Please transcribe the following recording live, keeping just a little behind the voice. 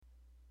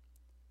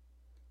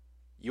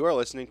You are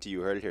listening to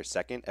You Heard It Here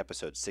Second,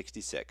 episode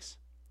 66.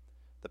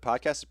 The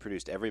podcast is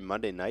produced every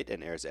Monday night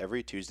and airs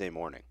every Tuesday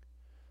morning.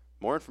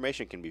 More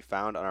information can be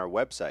found on our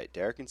website,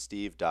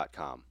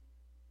 derekandsteve.com.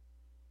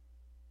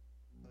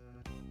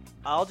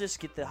 I'll just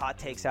get the hot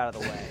takes out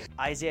of the way.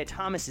 Isaiah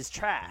Thomas is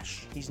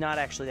trash. He's not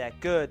actually that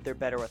good. They're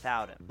better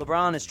without him.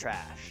 LeBron is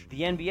trash.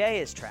 The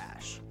NBA is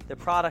trash. The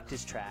product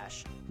is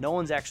trash. No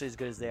one's actually as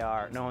good as they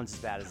are. No one's as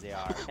bad as they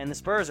are. And the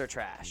Spurs are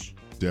trash.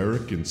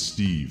 Derek and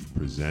Steve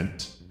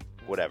present...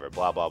 Whatever,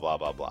 blah, blah, blah,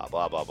 blah, blah,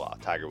 blah, blah, blah.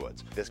 Tiger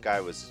Woods. This guy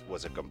was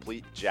a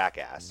complete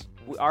jackass.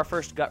 Our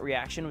first gut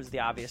reaction was the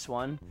obvious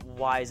one.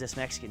 Why is this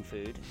Mexican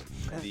food?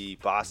 The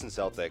Boston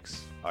Celtics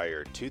are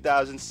your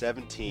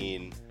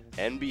 2017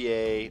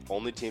 NBA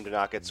only team to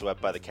not get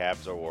swept by the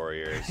Cavs or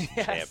Warriors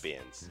Yes.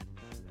 champions.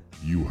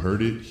 You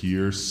Heard It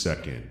Here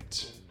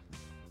Second.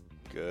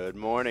 Good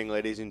morning,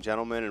 ladies and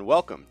gentlemen, and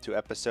welcome to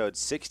episode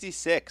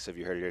 66 of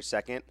You Heard It Here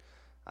Second.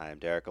 I am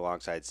Derek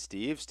alongside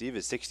Steve. Steve,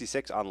 is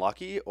 66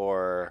 unlucky,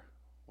 or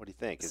what do you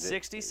think? Is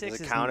 66 does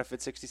it is count if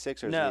it's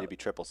 66, or does it need to be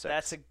triple six?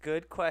 That's a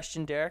good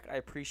question, Derek. I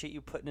appreciate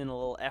you putting in a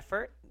little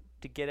effort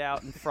to get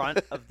out in front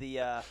of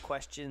the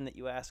question that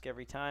you ask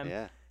every time.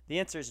 Yeah. The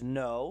answer is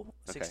no.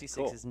 Okay, 66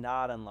 cool. is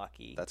not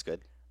unlucky. That's good.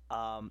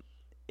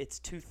 It's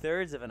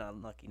 2/3 of an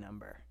unlucky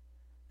number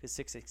because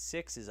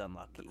 666 is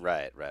unlucky.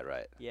 Right.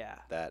 Yeah.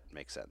 That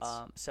makes sense.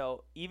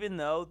 So even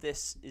though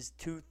this is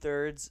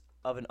 2/3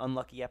 of an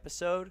unlucky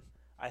episode,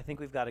 I think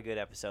we've got a good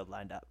episode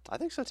lined up. I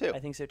think so, too. I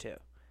think so too.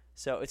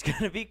 So it's going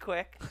to be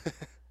quick.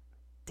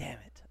 Damn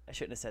it. I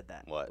shouldn't have said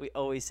that. What? We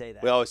always say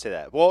that. We always say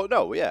that. Well,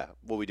 no, yeah.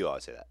 Well, we do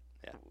always say that.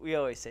 Yeah. We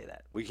always say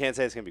that. We can't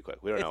say it's going to be quick.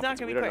 We don't know. It's not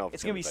going to be quick.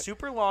 It's going to be quick.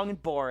 super long and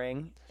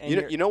boring.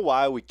 And You know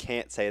why we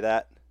can't say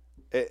that?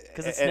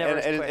 Because it's never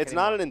as quick it's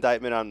not anymore. an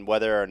indictment on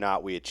whether or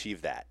not we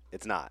achieve that.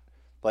 It's not.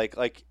 Like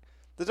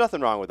there's nothing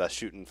wrong with us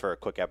shooting for a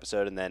quick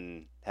episode and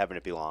then having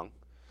it be long.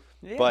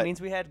 Yeah, but- it means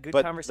we had good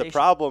But conversation. the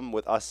problem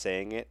with us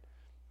saying it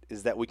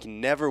is that we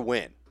can never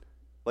win.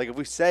 Like, if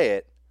we say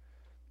it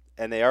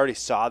and they already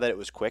saw that it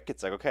was quick,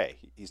 it's like, okay,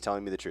 he's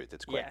telling me the truth.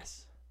 It's quick.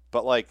 Yes.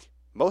 But, like,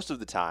 most of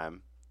the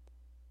time,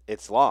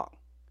 it's long.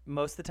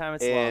 Most of the time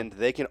it's And long.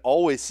 they can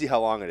always see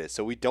how long it is,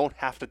 so we don't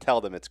have to tell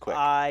them it's quick.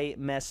 I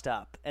messed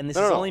up. And this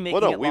No, is no, only no. making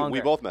Well, no, it we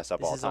longer. both mess up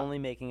This all the is time. only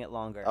making it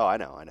longer. Oh, I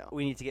know.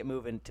 We need to get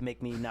moving to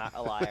make me not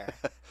a liar.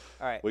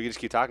 All right. We can just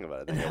keep talking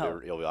about it. Then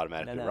No. you'll be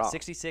automatically No. wrong.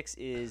 66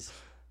 is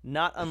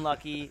not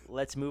unlucky.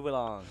 Let's move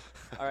along.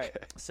 All right.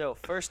 Okay. So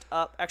first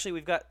up, actually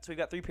we've got 3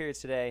 periods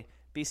today: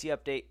 BC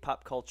update,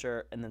 pop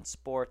culture, and then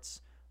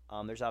sports.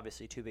 There's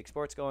obviously 2 big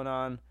sports going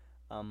on.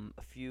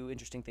 A few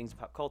interesting things in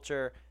pop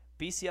culture.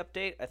 BC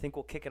update. I think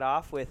we'll kick it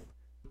off with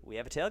we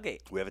have a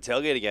tailgate. We have a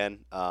tailgate again,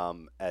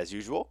 as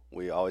usual.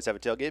 We always have a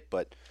tailgate,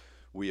 but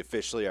we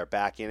officially are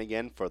back in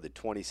again for the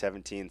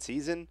 2017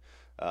 season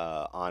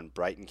on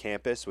Brighton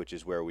campus, which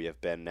is where we have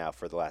been now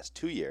for the last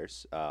 2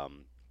 years.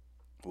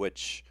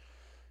 Which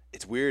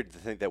it's weird to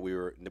think that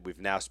we've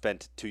now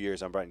spent 2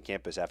 years on Brighton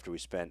campus after we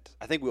spent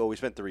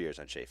 3 years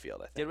on Shea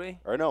Field. I think. Did we?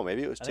 Or no,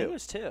 maybe it was 2. I think it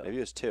was 2. Maybe it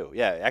was 2.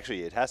 Yeah,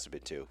 actually, it has to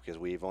be 2 because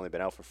we've only been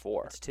out for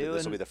 4. It's 2. This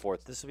will and be the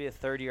 4th. This will be a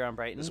 3rd year on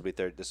Brighton. This will be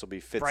third. This will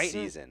be 5th Brighton?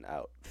 season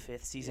out.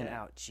 5th season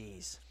Yeah. out.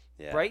 Jeez.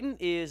 Yeah. Brighton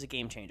is a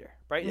game changer.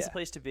 Brighton's the Yeah.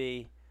 place to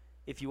be.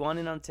 If you want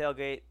in on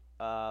tailgate,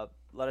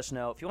 let us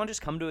know. If you want to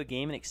just come to a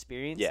game and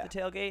experience Yeah. the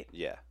tailgate,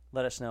 Yeah.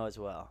 let us know as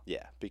well.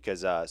 Yeah,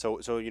 because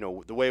so you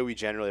know the way we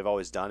generally have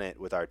always done it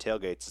with our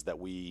tailgates is that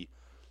we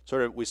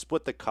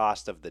split the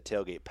cost of the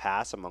tailgate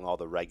pass among all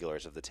the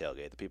regulars of the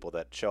tailgate, the people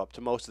that show up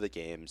to most of the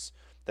games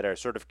that are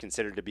sort of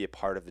considered to be a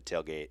part of the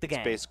tailgate. The gang.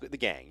 It's basically the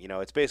gang. You know,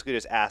 it's basically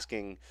just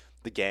asking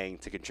the gang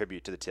to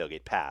contribute to the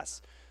tailgate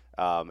pass.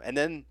 And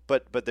then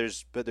but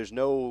there's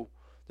no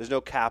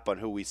cap on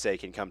who we say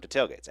can come to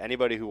tailgates.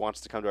 Anybody who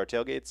wants to come to our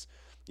tailgates,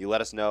 you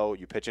let us know.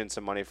 You pitch in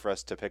some money for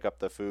us to pick up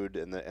the food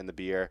and the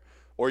beer,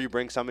 or you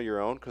bring some of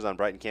your own. Because on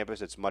Brighton campus,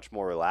 it's much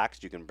more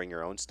relaxed. You can bring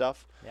your own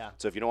stuff. Yeah.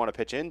 So if you don't want to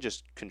pitch in,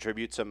 just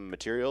contribute some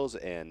materials,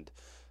 and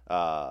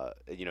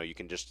you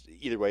can just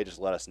either way, just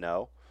let us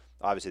know.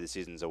 Obviously, the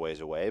season's a ways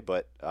away,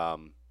 but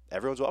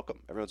everyone's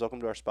welcome. Everyone's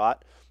welcome to our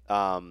spot.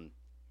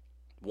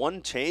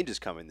 One change is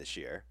coming this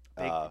year.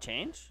 Big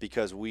change?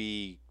 Because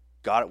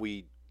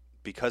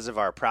because of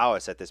our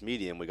prowess at this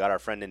medium, we got our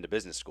friend into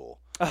business school.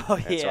 Oh,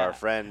 And so yeah. our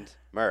friend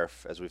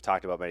Murph, as we've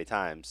talked about many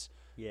times,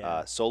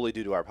 Yeah. solely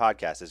due to our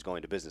podcast, is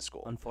going to business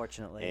school.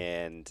 Unfortunately.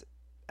 And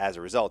as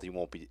a result, he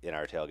won't be in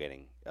our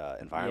tailgating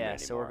environment Yeah, anymore.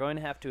 so we're going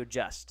to have to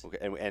adjust. Okay,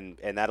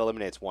 and that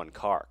eliminates one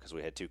car because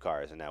we had 2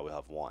 cars and now we'll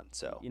have 1.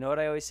 So You know what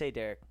I always say,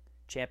 Derek?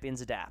 Champions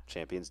adapt.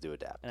 champions do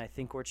adapt. And I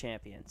think we're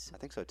champions. I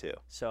think so too.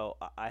 So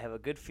I have a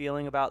good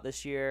feeling about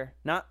this year,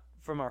 not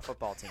from our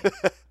football team,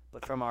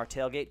 but from our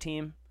tailgate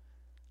team.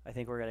 I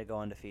think we're going to go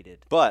undefeated.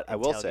 But I in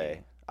will tailgating.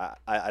 say,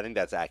 I think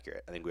that's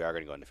accurate. I think we are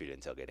going to go undefeated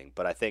in tailgating.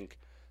 But I think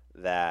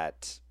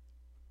that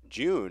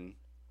June,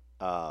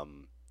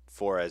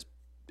 for as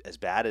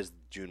bad as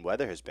June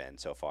weather has been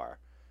so far,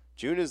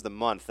 June is the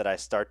month that I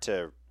start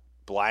to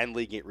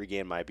blindly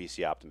regain my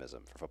BC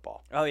optimism for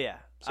football. Oh yeah,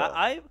 So-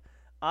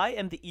 I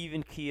am the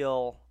even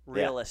keel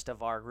realist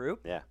of our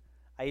group. Yeah.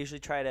 I usually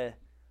try to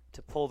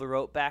pull the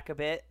rope back a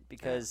bit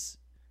because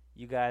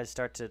you guys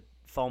start to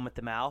foam at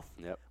the mouth,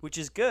 Yep. which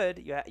is good.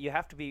 You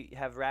have to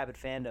have rabid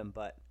fandom,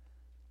 but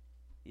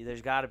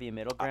there's got to be a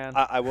middle ground.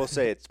 I will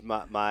say it's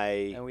my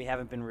and we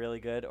haven't been really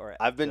good, or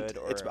I've been good,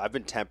 or I've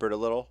been tempered a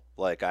little.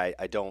 Like I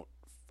don't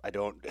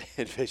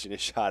envision a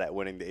shot at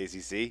winning the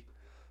ACC,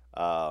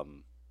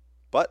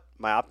 but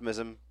my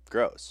optimism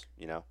grows.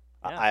 You know,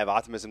 Yeah. I have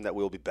optimism that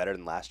we'll be better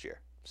than last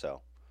year.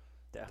 So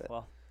yeah,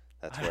 well,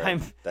 that's where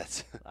I'm-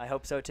 that's I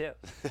hope so too.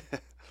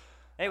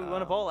 Hey, we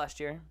won a bowl last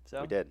year,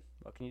 so we did.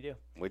 what can you do?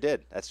 We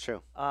did. That's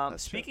true.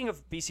 That's Speaking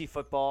of BC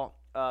football,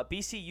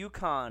 BC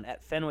UConn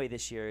at Fenway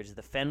this year is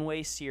the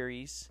Fenway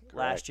Series. Correct.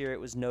 Last year it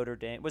was Notre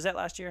Dame. Was that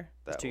last year?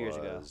 It was That 2 years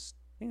ago. was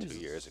I think it 2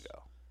 was- years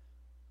ago.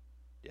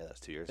 Yeah, that's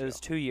 2 years It ago. was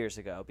 2 years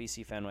ago,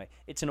 BC Fenway.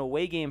 It's an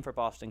away game for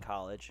Boston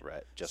College.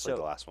 Right, just So- like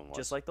the last one was.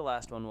 Just like the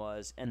last one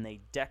was, and they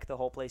deck the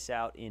whole place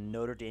out in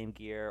Notre Dame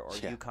gear or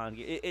Yeah. UConn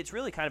gear. It's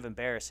really kind of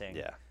embarrassing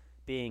yeah,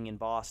 being in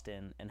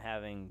Boston and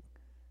having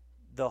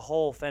the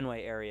whole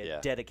Fenway area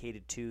Yeah.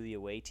 dedicated to the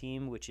away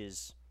team, which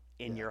is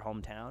in Yeah. your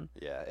hometown.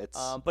 yeah. It's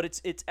But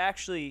it's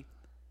actually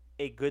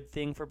a good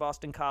thing for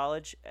Boston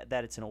College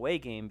that it's an away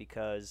game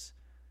because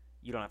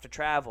you don't have to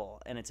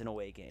travel and it's an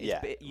away game.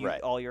 Yeah,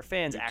 right. All your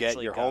fans you actually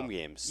get your go. home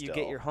games. You Still.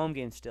 get your home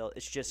game still.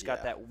 It's just got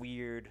Yeah. that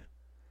weird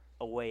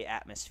away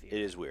atmosphere. It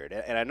is weird,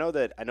 and I know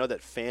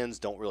that fans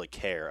don't really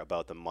care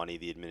about the money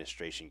the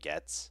administration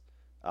gets,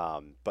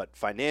 but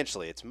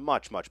financially, it's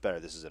much better.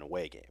 This is an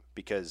away game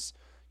because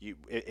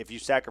if you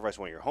sacrifice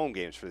one of your home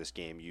games for this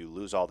game, you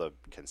lose all the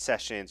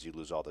concessions, you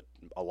lose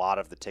a lot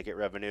of the ticket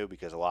revenue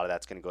because a lot of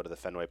that's going to go to the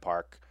Fenway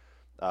Park,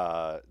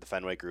 the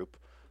Fenway Group.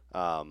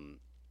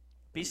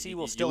 BC you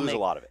will still lose make a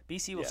lot of it.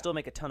 BC will Yeah. still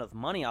make a ton of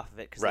money off of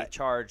it because Right. they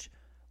charge.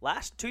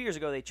 2 years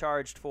ago, they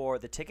charged for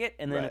the ticket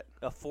and then Right.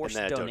 a forced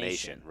and then a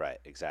donation. Right,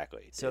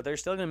 exactly. So they're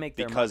still going to make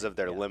their because money. of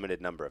their Yeah.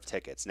 limited number of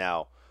tickets.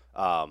 Now,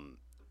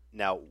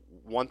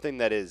 one thing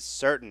that is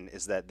certain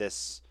is that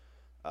this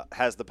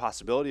has the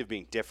possibility of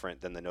being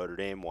different than the Notre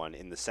Dame one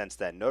in the sense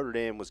that Notre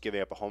Dame was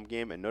giving up a home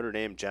game, and Notre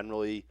Dame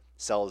generally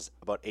sells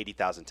about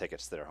 80,000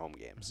 tickets to their home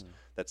games. Mm-hmm.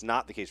 That's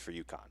not the case for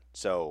UConn.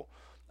 So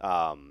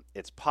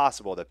it's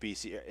possible that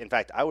BC, in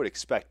fact, I would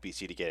expect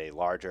BC to get a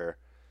larger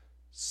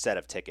set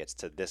of tickets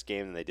to this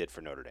game than they did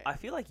for Notre Dame. I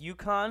feel like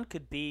UConn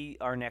could be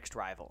our next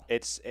rival.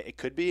 It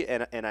could be,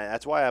 and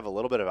that's why I have a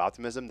little bit of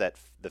optimism that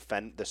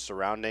the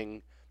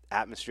surrounding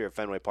atmosphere of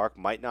Fenway Park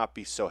might not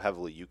be so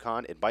heavily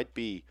UConn. It might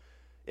be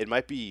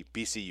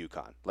BC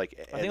UConn. Like,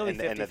 think it'll be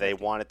and that they 50-50.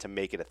 wanted to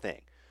make it a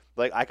thing.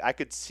 Like I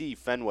could see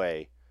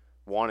Fenway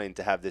wanting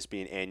to have this be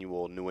an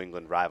annual New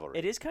England rivalry.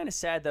 It is kind of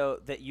sad though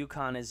that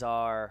UConn is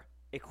our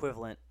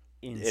equivalent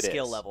in It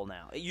skill is. level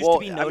now. It used Well, to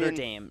be I Notre mean,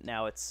 Dame.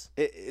 Now it's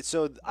I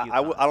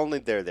don't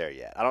think they're there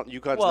yet.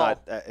 UConn's Well,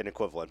 not an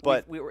equivalent,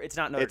 but it's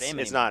not Notre Dame.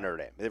 It's anymore. not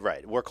Notre Dame,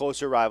 right? We're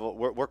closer rival.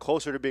 We're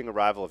closer to being a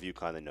rival of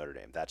UConn than Notre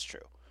Dame. That's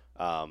true.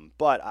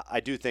 But I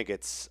do think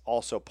it's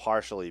also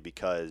partially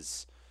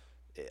because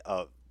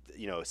of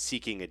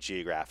seeking a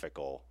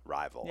geographical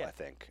rival. Yeah. I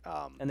think.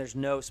 And there's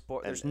no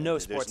sport. There's and no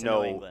sports in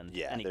New England.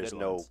 Yeah, any there's good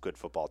no ones. good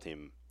football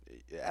team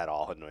at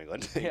all in New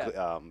England,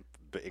 Yeah.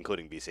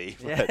 including BC.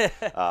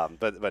 Yeah.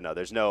 But no,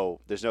 there's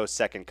no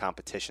second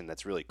competition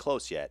that's really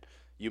close yet.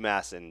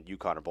 UMass and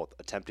UConn are both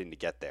attempting to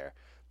get there,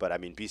 but I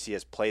mean BC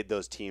has played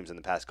those teams in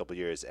the past couple of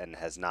years and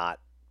has not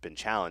been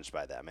challenged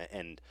by them.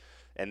 And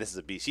this is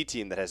a BC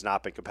team that has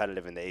not been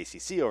competitive in the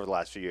ACC over the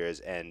last few years,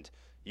 and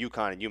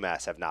UConn and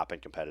UMass have not been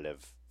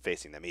competitive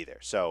facing them either.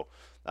 So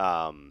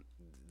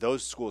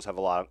those schools have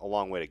a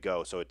long way to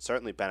go. So it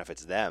certainly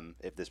benefits them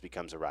if this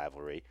becomes a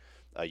rivalry,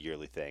 a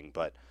yearly thing.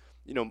 But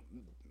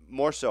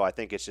more so, I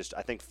think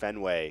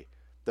Fenway,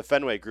 the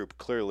Fenway group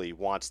clearly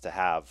wants to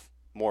have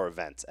more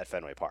events at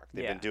Fenway Park.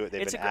 They've been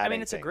adding I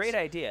mean, it's things. a great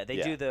idea. They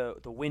Yeah. do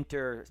the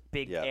winter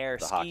big Yeah, air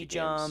the ski hockey games,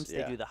 jumps.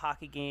 yeah. They do the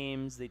hockey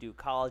games. They do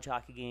college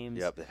hockey games.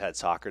 Yep, they've had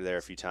soccer there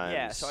a few times.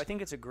 Yeah, so I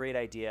think it's a great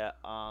idea.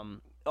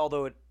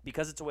 Although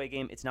because it's a away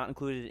game, it's not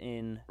included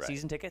in Right.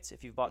 season tickets.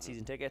 If you've bought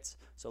season tickets,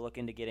 so look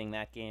into getting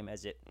that game.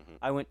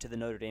 I went to the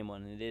Notre Dame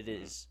one, and it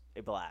is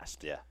a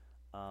blast. Yeah.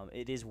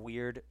 It is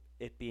weird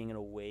it being an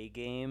away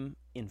game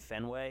in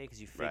Fenway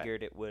because you Right.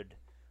 figured it would.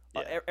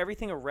 Yeah.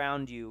 Everything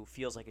around you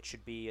feels like it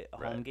should be a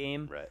home Right,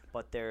 game, right.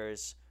 but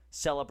there's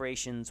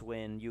celebrations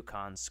when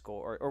UConn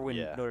score or when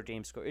Yeah. Notre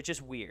Dame score. It's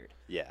just weird.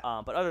 Yeah.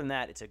 But other than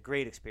that, it's a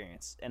great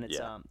experience, and it's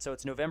Yeah. so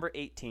it's November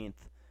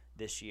 18th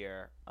this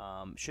year.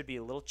 Should be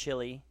a little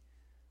chilly.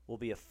 Will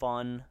be a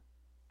fun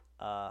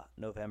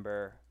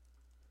November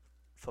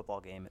football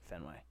game at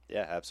Fenway.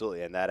 Yeah,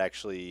 absolutely. And that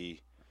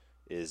actually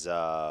is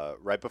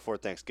right before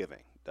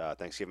Thanksgiving.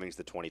 Thanksgiving's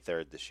the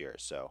 23rd this year.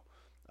 So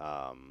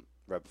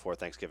right before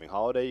Thanksgiving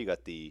holiday, you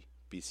got the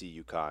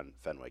BC UConn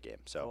Fenway game.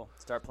 So Cool.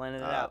 Start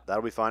planning it out.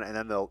 that'll be fun. And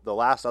then the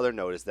last other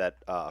note is that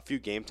a few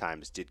game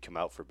times did come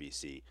out for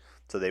BC.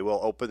 So they will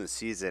open the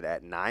season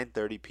at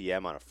 9:30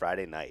 p.m. on a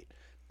Friday night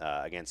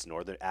against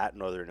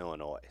Northern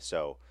Illinois.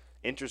 So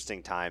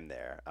interesting time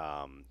there.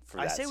 For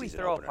I that say we season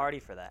throw opener. a party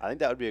for that. I think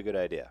that would be a good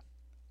idea.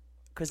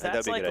 Because I think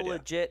that's that'd be a like good a idea.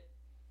 legit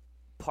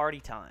party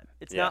time.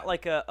 It's Yeah. not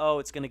like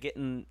it's going to get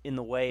in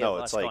the way No,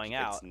 of it's us like going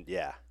out.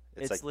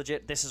 It's It's like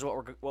legit. This is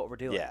what we're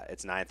doing. yeah,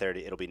 it's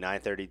 9:30. It'll be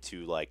 9:30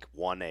 to like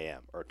 1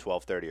 a.m. or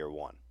 12:30 or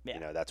 1. Yeah. You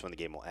know, that's when the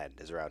game will end.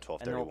 Is around 12:30,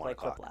 And then we'll 1 play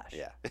o'clock.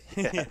 Quiplash.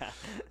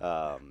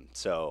 Yeah.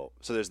 So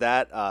there's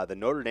that. The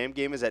Notre Dame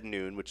game is at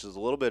noon, which is a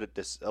little bit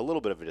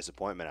of a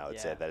disappointment, I would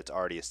say, Yeah. that it's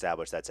already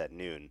established that's at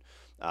noon.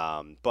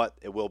 But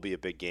it will be a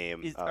big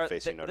game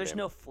facing Notre There's Dame.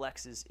 no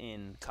flexes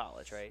in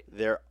college, right?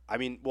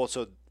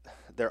 So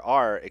there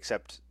are,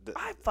 except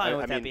I'm fine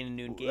with that being a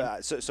noon game.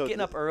 So Getting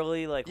up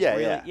early, like yeah,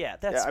 really, yeah,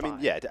 that's I fine.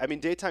 mean,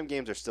 daytime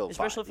games are still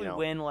Especially fine. if we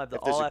win, we'll have the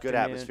if there's all a good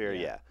afternoon, atmosphere,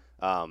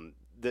 yeah.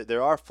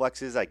 There are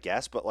flexes, I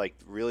guess, but like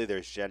really,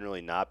 there's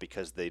generally not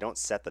because they don't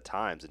set the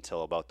times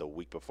until about the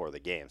week before the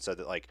game. So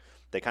that like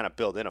they kind of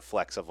build in a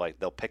flex of like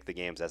they'll pick the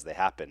games as they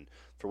happen.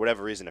 For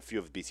whatever reason, a few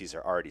of the BCs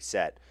are already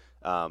set.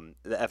 The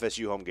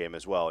FSU home game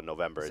as well in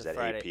November is at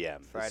 8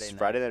 p.m. Friday It's night.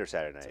 Friday night or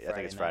Saturday night? It's I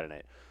think it's Friday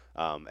Friday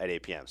night. At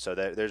 8 p.m. So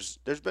there's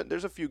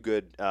a few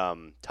good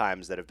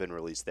times that have been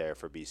released there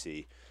for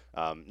BC.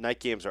 Night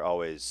games are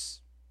always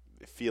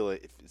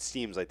it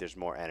seems like there's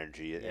more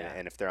energy,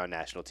 and if they're on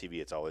national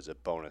TV, it's always a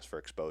bonus for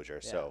exposure.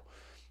 Yeah.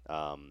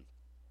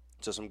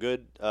 So some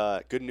good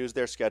news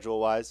there schedule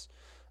wise.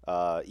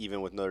 Even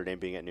with Notre Dame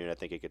being at noon, I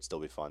think it could still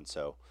be fun.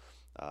 So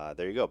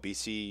there you go.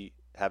 BC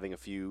having a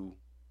few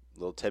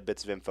little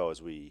tidbits of info as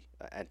we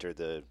enter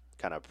the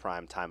kind of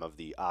prime time of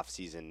the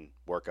off-season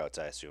workouts,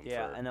 I assume.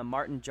 Yeah, and then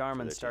Martin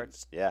Jarman their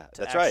starts. team. Yeah,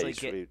 to that's right.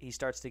 actually he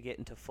starts to get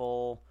into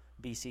full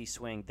BC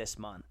swing this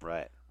month.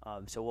 Right.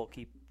 So we'll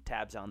keep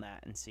tabs on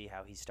that and see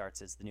how he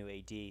starts as the new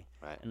AD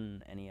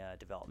and any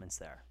developments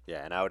there.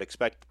 Yeah, and I would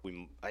expect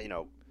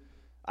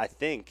I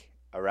think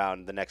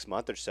around the next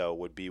month or so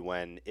would be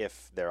when,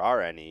 if there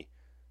are any,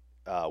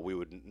 we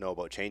would know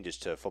about changes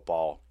to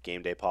football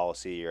game day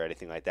policy or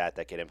anything like that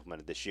get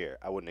implemented this year.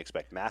 I wouldn't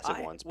expect massive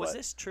ones. Was but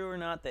this true or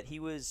not that he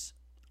was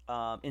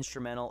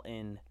instrumental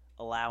in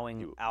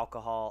allowing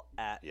alcohol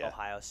at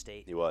Ohio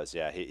State? He was,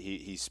 yeah.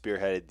 He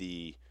spearheaded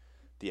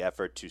the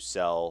effort to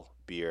sell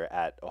beer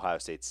at Ohio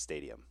State's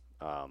stadium.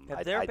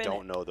 I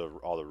don't know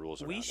all the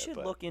rules around it. We should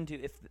look into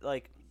if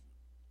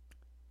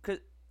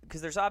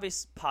because there's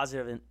obvious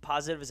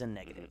positives and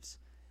negatives.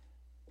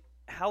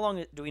 How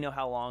long do we know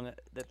how long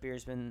that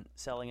beer's been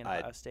selling in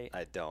Ohio State?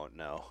 I don't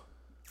know.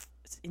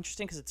 It's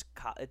interesting because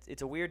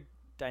it's a weird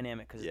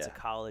dynamic because it's a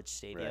college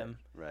stadium.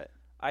 Right.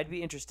 I'd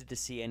be interested to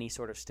see any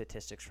sort of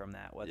statistics from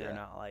that, whether or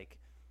not like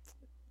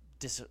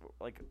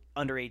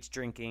underage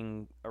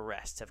drinking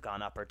arrests have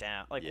gone up or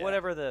down,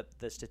 whatever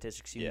the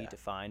statistics you need to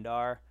find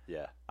are.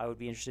 Yeah. I would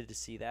be interested to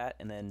see that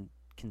and then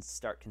can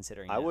start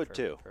considering. I would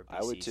too. For BC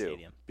I would too.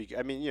 Stadium.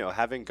 I mean,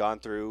 having gone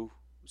through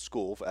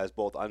school as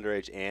both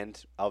underage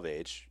and of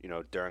age,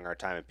 during our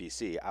time at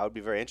BC, I would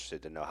be very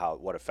interested to know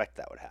what effect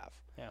that would have.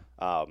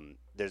 Yeah.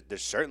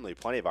 There's certainly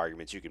plenty of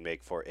arguments you can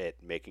make for it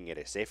making it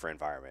a safer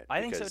environment.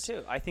 I think so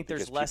too. I think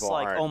there's less people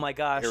aren't oh my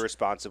gosh,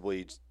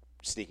 irresponsibly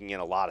sneaking in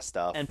a lot of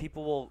stuff, and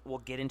people will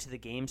get into the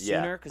game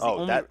Yeah. sooner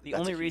because the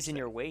only reason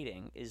you're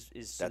waiting is so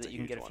That's that a you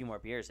can huge get a few more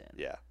beers in.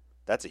 Yeah,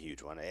 that's a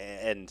huge one,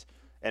 and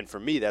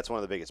for me, that's one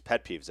of the biggest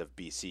pet peeves of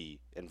BC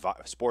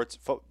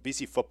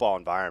BC football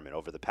environment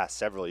over the past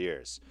several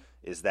years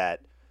is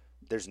that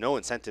there's no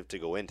incentive to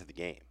go into the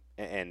game,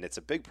 and it's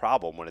a big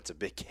problem when it's a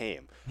big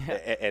game,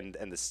 and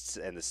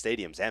the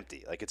stadium's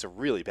empty. Like, it's a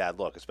really bad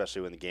look,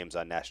 especially when the game's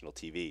on national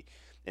TV,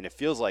 and it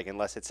feels like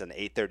unless it's an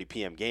 8:30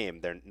 p.m.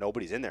 game,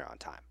 nobody's in there on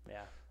time.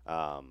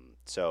 Yeah.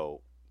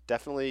 So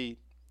definitely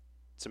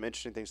some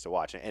interesting things to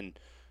watch, and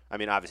I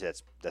mean, obviously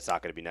that's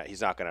not going to be.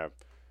 He's not going to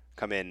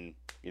come in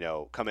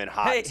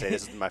hot and say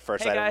this is my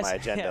first item on my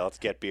agenda. Let's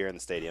get beer in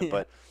the stadium.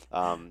 But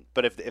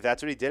if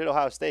that's what he did at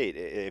Ohio State,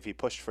 if he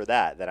pushed for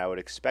that, then I would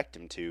expect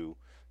him to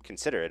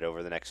consider it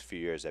over the next few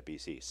years at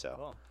BC.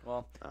 So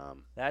cool.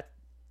 Well,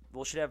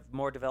 we should have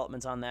more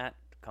developments on that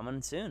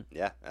coming soon.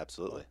 Yeah,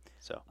 absolutely.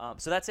 So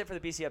so that's it for the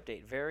BC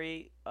update.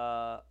 Very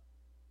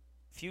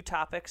few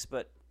topics,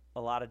 but a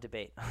lot of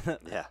debate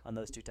on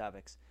those two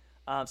topics.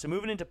 So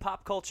moving into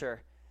pop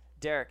culture,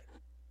 Derek.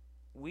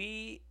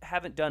 We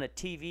haven't done a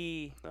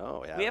TV.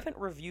 Oh, yeah. We haven't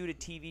reviewed a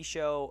TV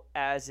show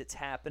as it's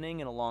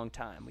happening in a long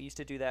time. We used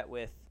to do that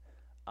with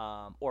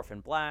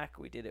Orphan Black.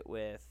 We did it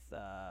with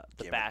The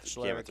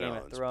Bachelor, Game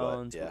of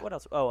Thrones. What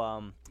else?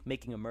 Oh,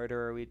 Making a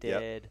Murderer. We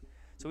did. Yep.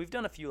 So we've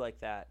done a few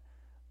like that.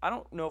 I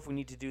don't know if we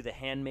need to do The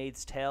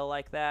Handmaid's Tale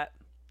like that,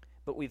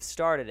 but we've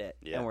started it,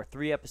 and we're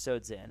 3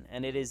 episodes in,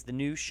 and it is the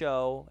new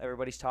show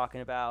everybody's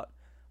talking about.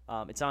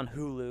 It's on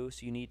Hulu,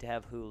 so you need to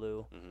have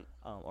Hulu,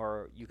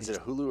 or you can. Is it a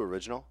Hulu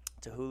original?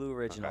 It's a Hulu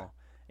original, okay.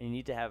 And you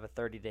need to have a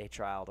 30-day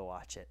trial to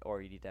watch it,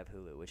 or you need to have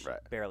Hulu, which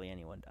barely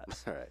anyone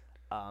does. All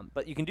right.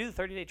 But you can do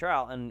the 30-day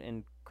trial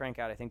and crank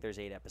out. I think there's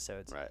 8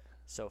 episodes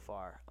so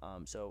far.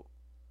 So,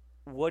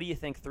 what do you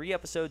think? 3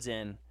 episodes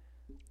in,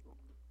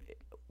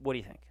 what do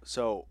you think?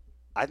 So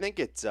I think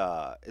it's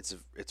a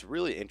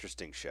really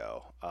interesting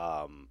show.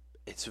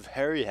 It's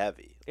very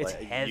heavy. It's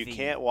like, heavy. You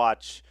can't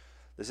watch.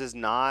 This is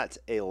not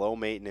a low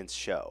maintenance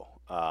show.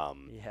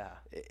 Yeah.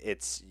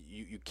 It's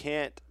you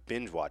can't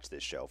binge watch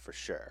this show for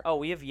sure. Oh,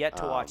 we have yet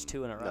to watch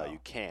 2 in a row. No, you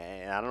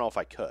can't. And I don't know if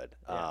I could.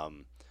 Yeah.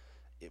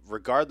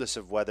 Regardless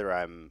of whether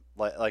I'm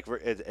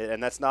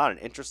and that's not an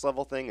interest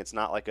level thing. It's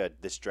not like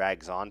this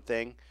drags on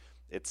thing.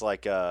 It's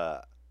like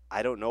I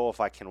don't know if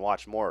I can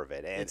watch more of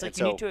it. And It's like and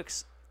you so, need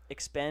to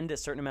expend a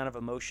certain amount of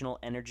emotional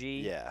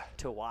energy Yeah.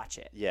 to watch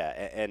it. Yeah,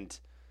 and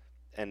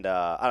do you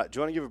want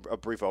to give a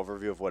brief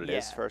overview of what it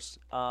is Yeah. first?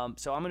 So I'm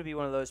going to be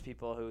one of those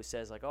people who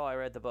says like, "Oh, I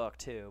read the book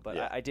too," but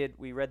Yeah.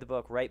 We read the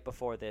book right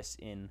before this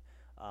in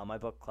my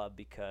book club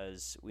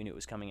because we knew it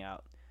was coming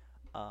out.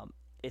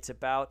 It's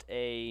about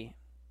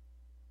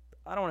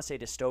I don't want to say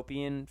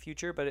dystopian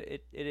future, but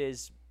it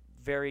is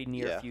very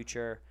near Yeah.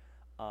 future.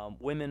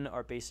 Women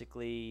are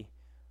basically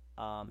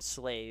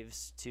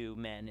slaves to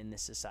men in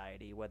this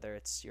society, whether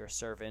it's you're a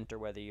servant or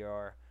whether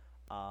you're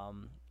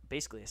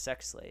basically a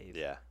sex slave.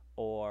 Yeah.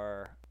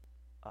 Or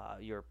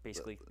you're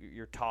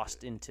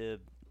tossed into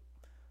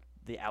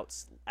the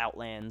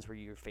outlands where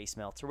your face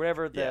melts or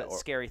whatever the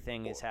scary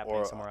thing is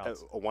happening somewhere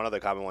else. One of the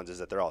common ones is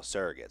that they're all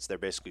surrogates. They're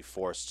basically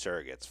forced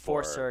surrogates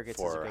Forced surrogates is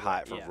a good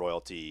word, for yeah.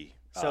 royalty.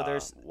 So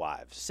there's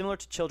wives. Similar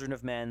to Children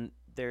of Men,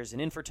 there's an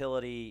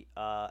infertility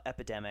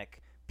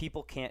epidemic.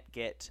 People can't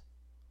get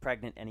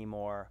pregnant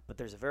anymore, but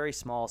there's a very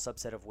small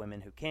subset of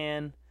women who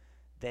can.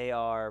 They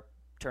are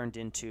turned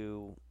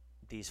into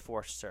these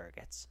forced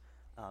surrogates.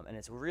 And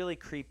it's really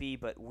creepy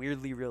but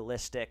weirdly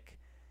realistic.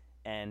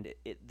 And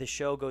the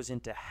show goes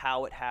into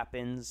how it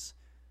happens,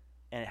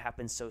 and it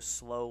happens so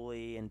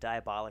slowly and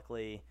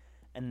diabolically,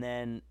 and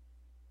then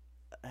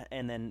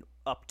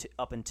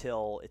up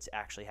until it's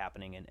actually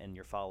happening, and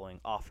you're following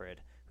Offred,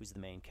 who's the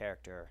main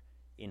character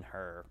in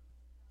her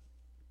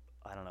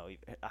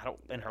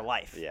in her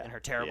life, Yeah. in her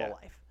terrible Yeah.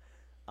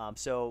 life.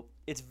 So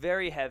it's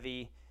very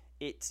heavy.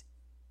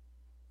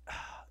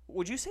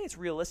 Would you say it's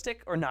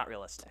realistic or not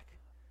realistic?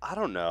 I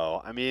don't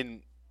know. I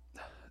mean,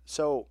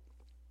 so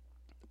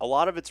a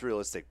lot of it's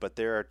realistic, but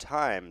there are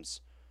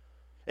times,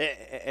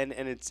 and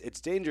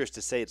it's dangerous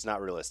to say it's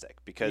not realistic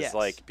because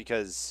Yes.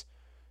 because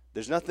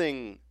there's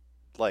nothing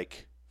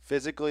like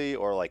physically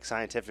or like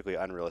scientifically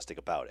unrealistic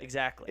about it.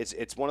 Exactly.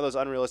 It's one of those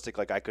unrealistic,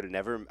 like I could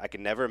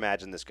never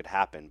imagine this could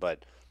happen,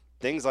 but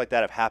things like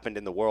that have happened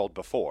in the world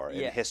before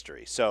in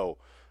history. So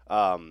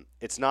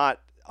it's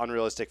not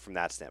unrealistic from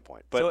that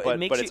standpoint, but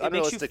it's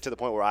unrealistic to the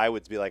point where I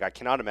would be like, I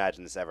cannot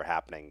imagine this ever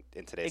happening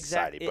in today's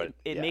society. But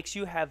it makes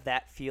you have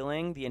that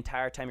feeling the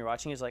entire time you're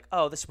watching. Is like,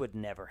 oh, this would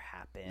never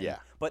happen. Yeah.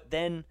 But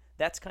then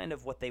that's kind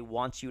of what they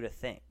want you to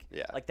think.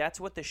 Yeah. Like that's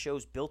what the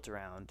show's built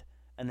around,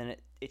 and then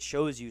it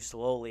shows you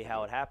slowly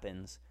how it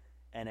happens,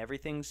 and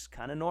everything's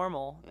kind of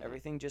normal. Mm-hmm.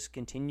 Everything just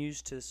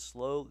continues to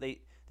slow.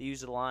 They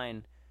use a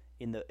line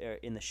in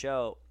the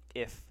show: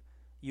 if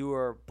you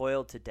were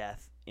boiled to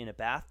death in a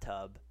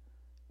bathtub,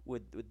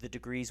 with the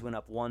degrees went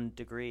up 1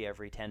 degree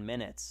every 10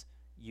 minutes,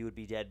 you would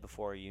be dead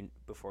before you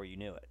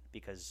knew it,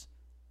 because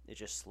it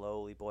just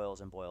slowly boils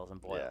and boils and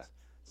boils. Yeah.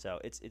 So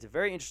it's a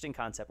very interesting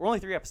concept. We're only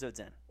 3 episodes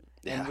in,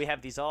 and we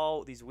have these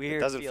weird. It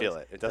doesn't feelings. feel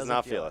it. It does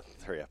not feel it.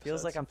 3 episodes.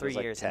 Feels like I'm 3 Feels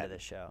like years 10. into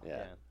this show.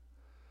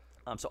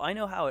 Yeah. So I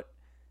know how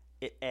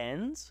it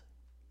ends,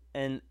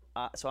 and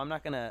so I'm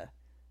not gonna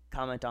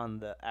comment on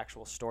the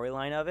actual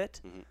storyline of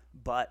it. Mhm.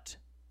 But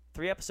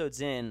 3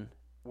 episodes in,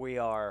 we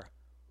are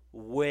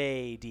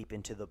way deep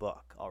into the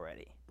book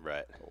already.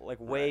 Right. Like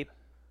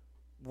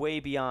way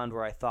beyond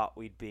where I thought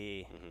we'd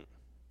be,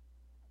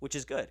 which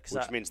is good.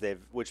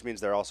 Which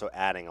means they're also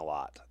adding a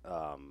lot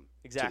to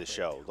Exactly. the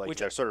show. Like Which-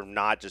 they're sort of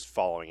not just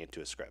following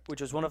into a script. which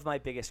was one of my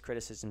biggest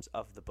criticisms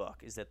of the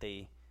book, is that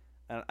they,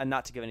 and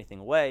not to give anything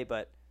away,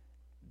 but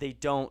they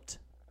don't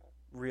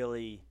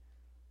really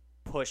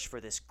push for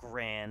this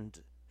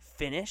grand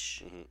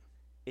finish. Mhm.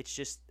 It's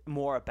just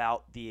more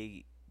about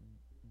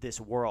this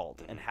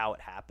world and how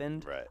it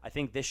happened. Right. I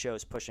think this show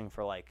is pushing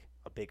for like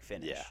a big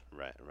finish. Yeah.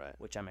 Right.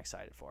 Which I'm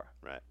excited for.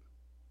 Right.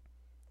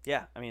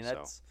 Yeah, I mean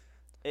that's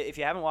if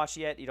you haven't watched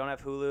it yet, you don't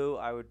have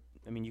Hulu.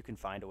 You can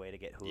find a way to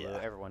get Hulu. Yeah.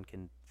 Everyone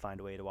can find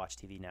a way to watch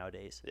TV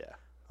nowadays. Yeah.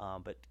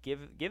 But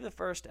give the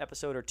first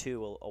episode or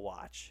 2 a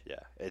watch.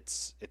 Yeah.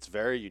 It's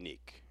very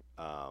unique.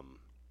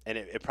 And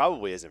it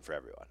probably isn't for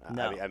everyone.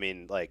 No. I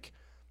mean, like,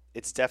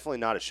 it's definitely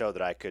not a show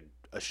that I could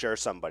assure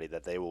somebody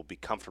that they will be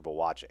comfortable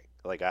watching.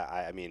 Like,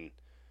 I mean,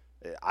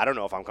 I don't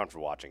know if I'm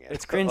comfortable watching it.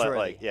 It's cringeworthy.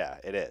 Like, yeah,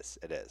 it is.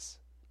 It is.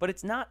 But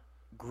it's not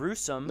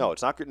gruesome. No,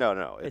 it's not.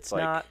 No. It's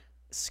like, not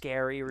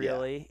scary,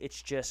 really.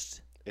 It's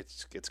just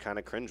It's kind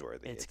of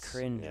cringeworthy. it's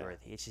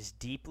cringeworthy. It's just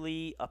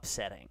deeply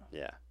upsetting.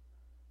 Yeah.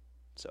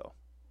 So,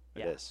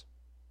 Yeah. it is.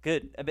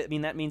 Good. I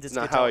mean, that means it's It's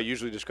not good how I to-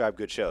 usually describe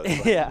good shows.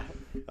 But, Yeah.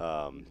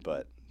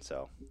 But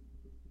so,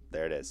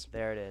 there it is.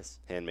 There it is.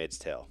 Handmaid's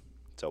Tale.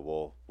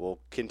 So we'll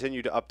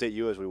continue to update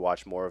you as we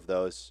watch more of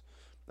those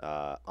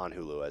on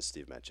Hulu, as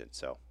Steve mentioned.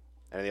 So,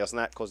 anything else on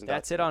that? Closing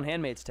thoughts? That's it on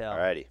Handmaid's Tale.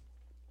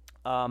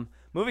 Alrighty.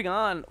 Moving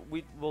on,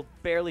 we will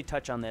barely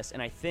touch on this,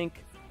 and I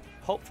think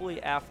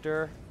hopefully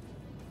after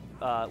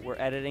we're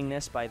editing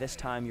this, by this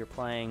time you're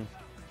playing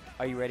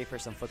Are You Ready for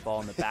Some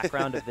Football in the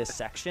background of this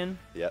section.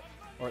 Yep.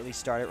 Or at least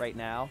start it right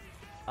now.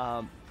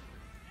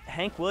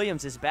 Hank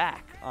Williams is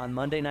back on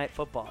Monday Night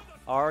Football.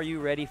 Are you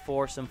ready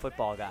for some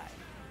football,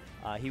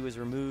 guy? He was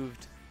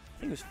removed,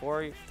 I think it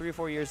was 3 or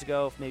 4 years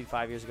ago, maybe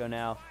 5 years ago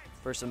now,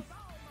 for some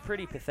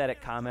pretty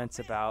pathetic comments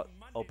about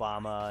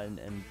Obama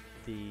and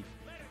the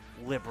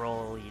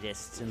liberal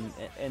elitists.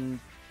 And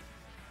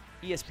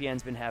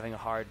ESPN's been having a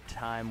hard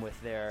time with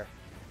their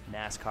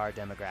NASCAR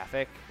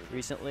demographic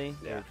recently.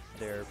 Yeah.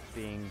 They're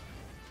being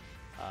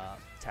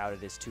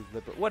touted as too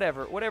liberal.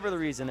 Whatever the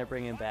reason they're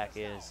bringing him back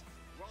is,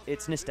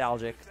 it's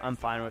nostalgic. I'm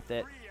fine with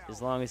it.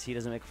 As long as he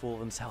doesn't make a fool of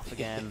himself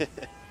again,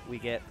 we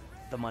get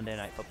the Monday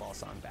Night Football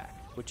song back,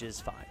 which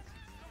is fine.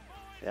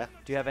 Yeah.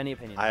 Do you have any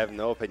opinion? I have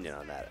no opinion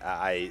on that.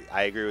 I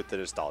agree with the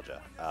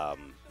nostalgia.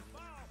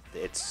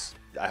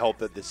 I hope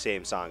that the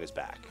same song is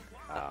back.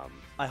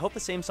 I hope the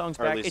same song's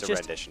or back. at least It's a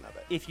just, rendition of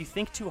it. if you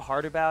think too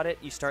hard about it,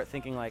 you start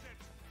thinking like,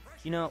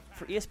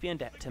 for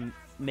ESPN to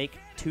make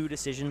two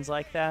decisions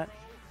like that,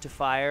 to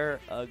fire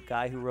a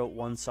guy who wrote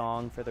one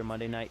song for their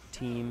Monday night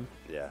team,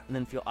 Yeah. and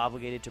then feel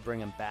obligated to bring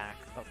him back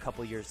a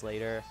couple years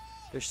later.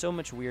 There's so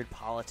much weird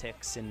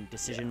politics and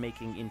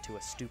decision-making into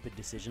a stupid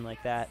decision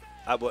like that.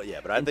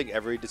 But I think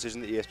every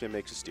decision that ESPN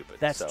makes is stupid.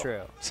 That's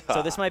true.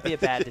 So this might be a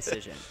bad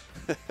decision.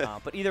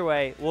 But either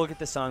way, we'll get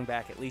the song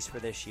back at least for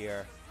this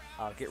year.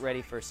 Get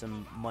ready for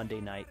some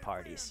Monday night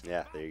parties.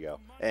 Yeah, there you go.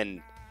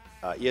 And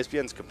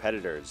ESPN's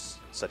competitors,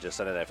 such as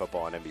Sunday Night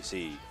Football and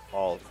NBC,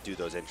 all do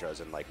those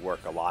intros and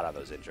work a lot on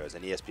those intros.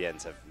 And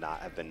ESPN's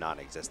have been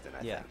non-existent,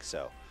 I think.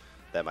 So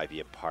that might be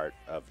a part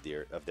of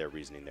their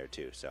reasoning there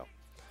too. So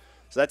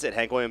that's it.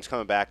 Hank Williams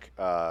coming back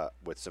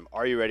with some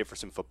Are You Ready for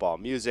Some Football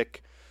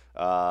music.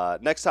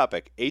 Next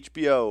topic: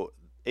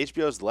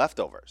 HBO's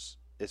Leftovers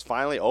is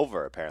finally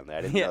over. Apparently,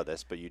 I didn't know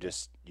this, but you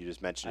just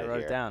mentioned it here. I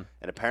wrote it down.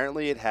 And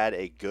apparently, it had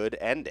a good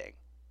ending.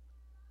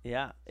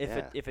 Yeah.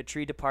 If a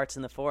tree departs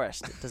in the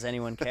forest, does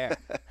anyone care?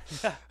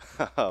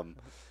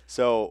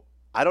 So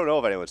I don't know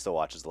if anyone still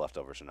watches The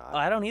Leftovers or not.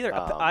 I don't either.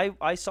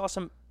 I saw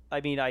some.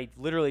 I mean, I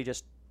literally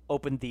just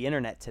opened the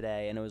internet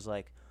today, and it was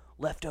like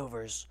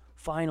Leftovers.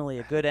 Finally,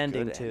 a good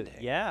ending ending.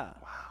 Yeah.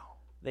 Wow.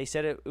 They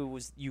said it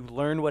was you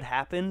learned what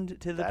happened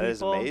to the people. That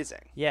is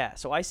amazing. Yeah.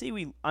 So I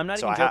see. I'm not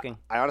So even joking.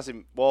 I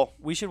honestly,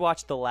 We should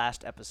watch the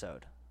last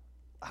episode.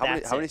 how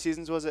many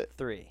seasons was it?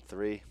 3.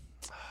 3.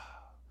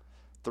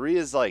 3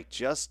 is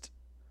just.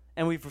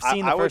 And we've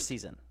seen the first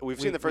season.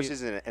 We've seen the first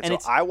season, and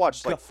it's so I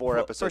watched 4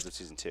 well, episodes first- of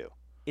season 2.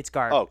 It's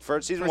garbage.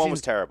 Season 1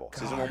 was terrible.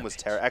 Season 1 was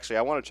terrible. Actually,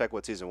 I want to check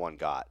what season 1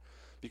 got,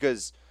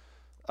 because.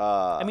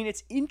 I mean,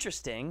 it's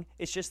interesting.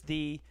 It's just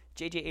the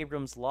J.J.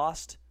 Abrams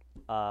Lost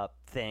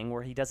thing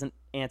where he doesn't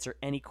answer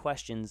any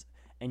questions,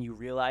 and you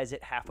realize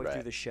it halfway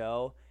through the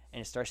show,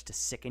 and it starts to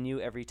sicken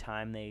you every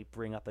time they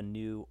bring up a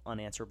new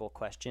unanswerable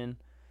question.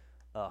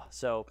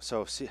 So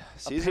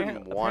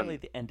season 1. Apparently,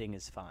 the ending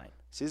is fine.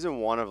 Season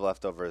 1 of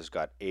Leftovers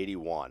got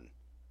 81.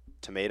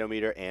 Tomato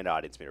meter and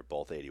audience meter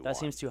both 81. That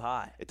seems too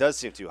high. It does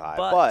seem too high,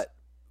 But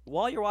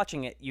while you're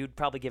watching it, you'd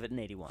probably give it an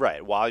 81.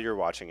 Right, while you're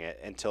watching it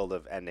until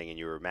the ending and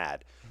you were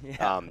mad.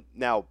 Yeah.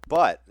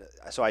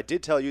 So I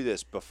did tell you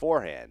this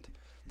beforehand,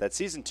 that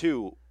season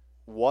 2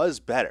 was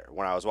better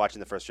when I was watching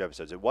the first 2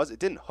 episodes. It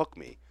didn't hook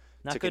me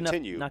Not to good enough-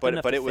 continue, not good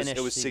enough but to it was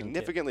finish season 2.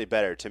 significantly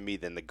better to me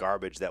than the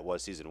garbage that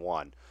was season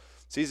 1.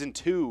 Season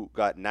 2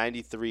 got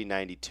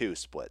 93-92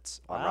 splits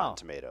on Rotten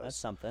Tomatoes. That's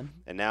something.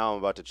 And now I'm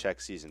about to check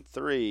season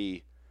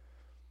 3.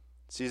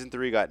 Season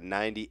 3 got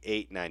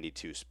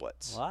 98-92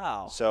 splits.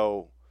 Wow.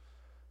 So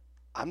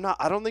I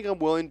don't think I'm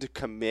willing to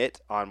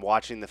commit on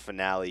watching the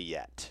finale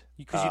yet.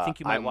 Because you think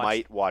you might watch. I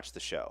might watch the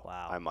show.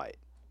 Wow. I might.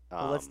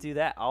 Well, let's do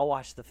that. I'll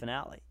watch the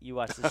finale. You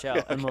watch the show,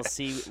 and we'll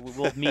see.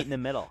 We'll meet in the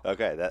middle.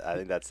 Okay, I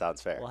think that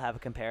sounds fair. We'll have a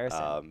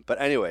comparison.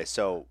 But anyway,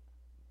 so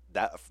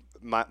that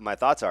my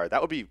thoughts are that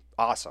would be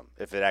awesome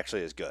if it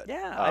actually is good.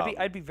 Yeah,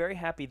 I'd be very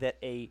happy that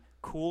a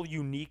cool,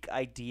 unique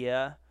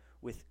idea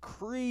with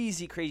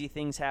crazy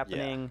things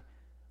happening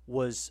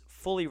was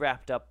fully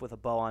wrapped up with a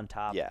bow on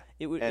top. Yeah,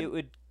 it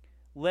would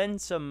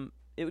lend some.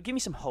 It would give me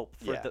some hope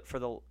for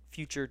the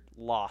future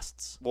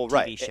Losts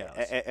TV shows.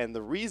 And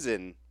the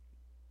reason,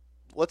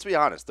 let's be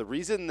honest, the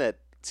reason that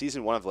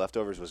season 1 of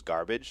Leftovers was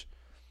garbage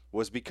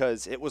was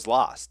because it was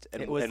Lost,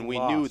 and we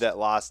knew that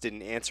Lost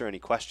didn't answer any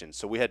questions,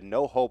 so we had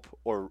no hope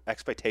or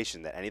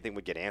expectation that anything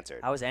would get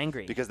answered. I was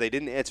angry because they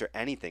didn't answer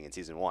anything in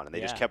season 1, and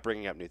they just kept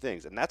bringing up new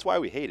things, and that's why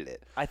we hated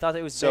it. I thought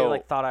it was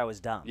they thought I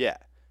was dumb. Yeah,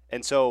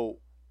 and so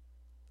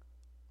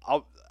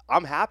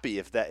I'm happy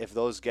if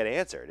those get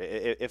answered.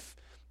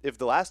 If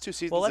the last 2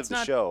 seasons of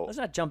the show, let's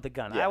not jump the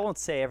gun. Yeah. I won't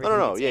say everything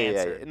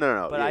answered.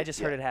 No. But I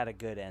just heard it had a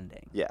good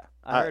ending. Yeah,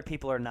 I heard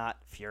people are not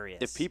furious.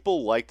 If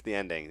people liked the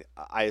ending,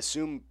 I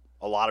assume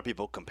a lot of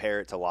people compare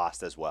it to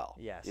Lost as well.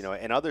 Yes.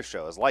 And other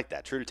shows like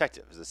that. True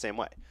Detective is the same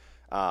way.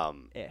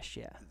 Ish,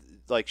 yeah.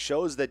 Like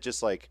shows that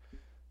just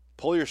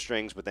pull your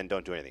strings but then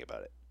don't do anything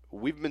about it.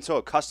 We've been so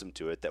accustomed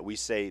to it that we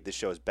say this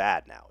show is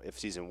bad now if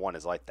season 1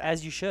 is like that.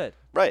 As you should.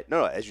 Right.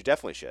 No, as you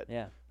definitely should.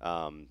 Yeah.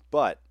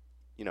 But,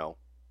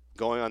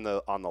 going on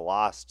the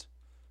Lost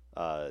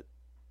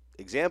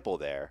example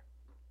there,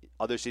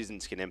 other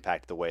seasons can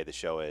impact the way the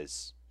show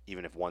is,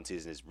 even if one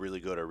season is really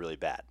good or really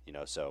bad.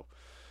 So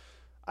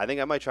I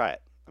think I might try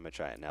it.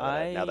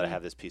 Now that I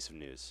have this piece of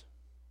news.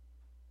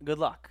 Good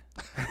luck.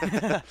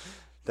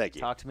 Thank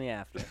you. Talk to me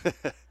after.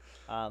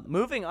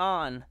 Moving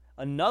on,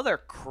 another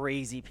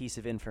crazy piece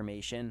of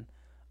information.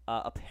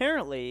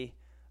 Apparently,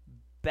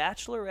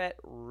 Bachelorette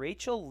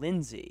Rachel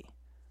Lindsay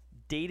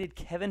dated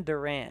Kevin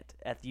Durant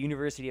at the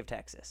University of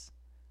Texas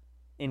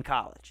in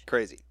college.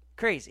 Crazy.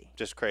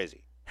 Just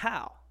crazy.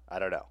 How? I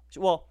don't know.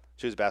 Well,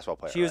 she was a basketball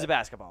player. She was a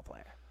basketball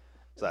player.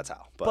 So that's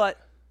how. But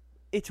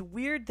it's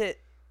weird that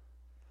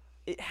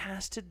it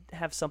has to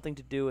have something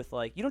to do with,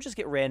 like, you don't just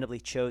get randomly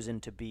chosen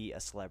to be a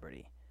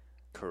celebrity.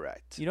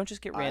 Correct. You don't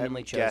just get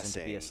randomly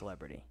chosen to be a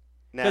celebrity.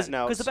 Because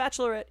The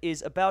Bachelorette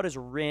is about as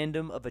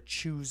random of a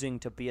choosing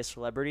to be a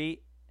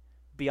celebrity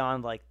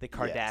beyond, like, the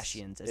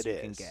Kardashians as you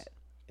can get.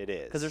 It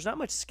is. Because there's not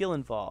much skill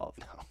involved.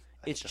 No,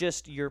 it's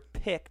just you're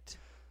picked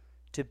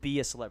to be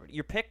a celebrity.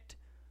 You're picked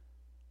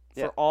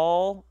for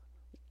all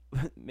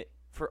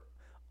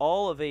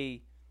of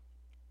a,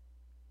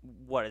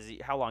 what is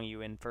it? How long are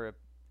you in? For a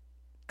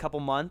couple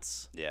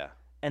months? Yeah.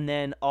 And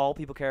then all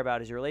people care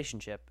about is your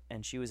relationship,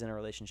 and she was in a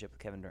relationship with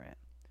Kevin Durant.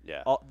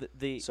 Yeah.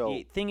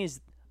 The thing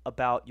is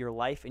about your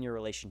life and your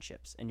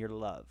relationships and your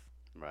love.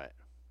 Right.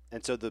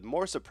 And so the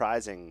more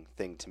surprising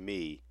thing to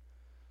me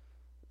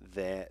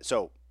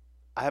so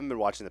I haven't been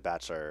watching The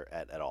Bachelor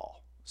at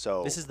all.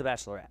 So this is The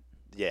Bachelorette.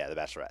 Yeah, The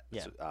Bachelorette.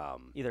 Yeah.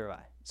 So, either have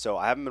I. So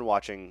I haven't been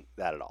watching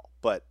that at all.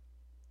 But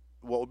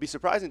what would be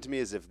surprising to me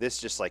is if this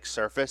just like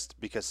surfaced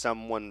because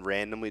someone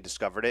randomly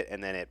discovered it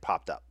and then it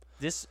popped up.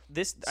 This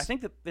I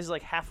think that this is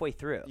like halfway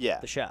through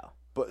the show.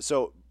 But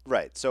so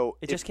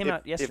it just came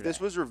out yesterday. If this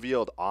was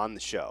revealed on the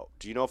show,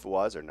 do you know if it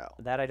was or no?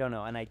 That I don't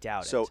know, and I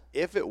doubt it. So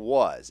if it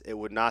was, it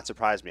would not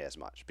surprise me as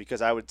much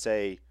because I would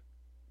say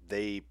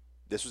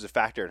this was a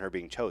factor in her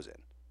being chosen.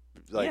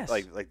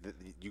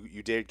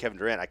 You dated Kevin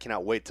Durant. I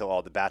cannot wait till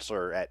all the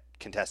Bachelorette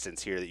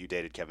contestants hear that you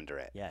dated Kevin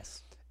Durant.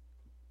 Yes.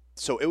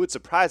 So it would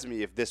surprise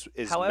me if this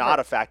is not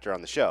a factor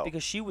on the show.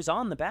 Because she was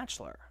on The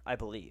Bachelor, I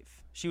believe.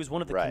 She was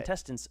one of the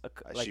contestants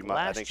last year.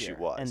 I think she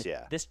was,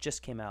 and this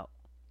just came out.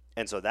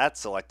 And so that's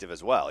selective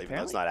as well, even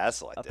though it's not as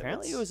selective.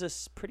 Apparently it was a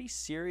pretty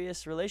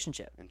serious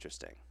relationship.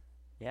 Interesting.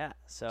 Yeah.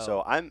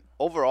 So I'm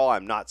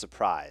not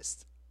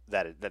surprised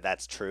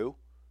that's true.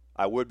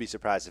 I would be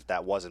surprised if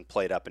that wasn't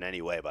played up in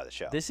any way by the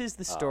show. This is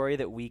the story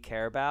that we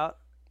care about.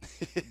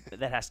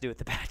 That has to do with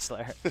The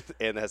Bachelor.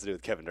 And that has to do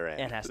with Kevin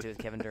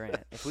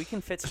Durant. If we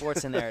can fit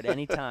sports in there at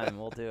any time,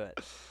 we'll do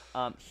it.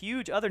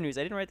 Huge other news.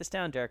 I didn't write this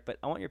down, Derek, but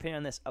I want your opinion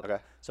on this. Okay.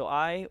 So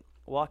I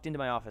walked into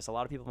my office. A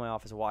lot of people in my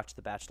office watched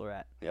The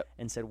Bachelorette. Yep.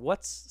 And said,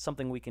 what's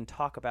something we can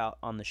talk about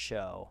on the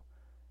show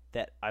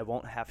that I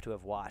won't have to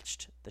have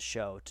watched the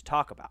show to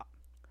talk about?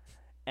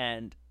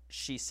 And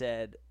she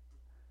said,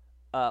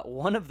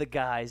 one of the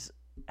guys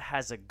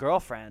has a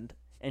girlfriend,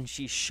 and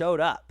she showed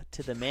up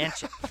to the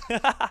mansion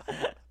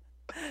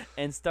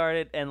and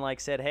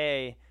said,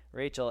 hey,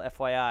 Rachel,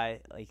 FYI,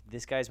 like,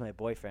 this guy's my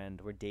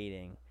boyfriend. We're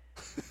dating.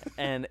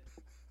 and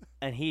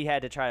he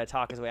had to try to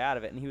talk his way out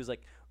of it. And he was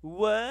like,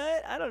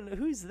 what? I don't know.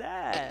 Who's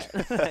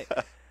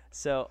that?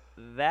 So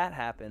that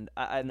happened.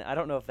 I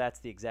don't know if that's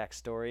the exact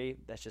story.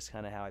 That's just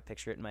kind of how I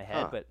picture it in my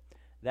head. But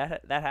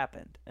that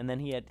happened. And then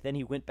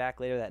he went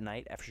back later that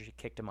night after she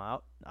kicked him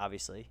out,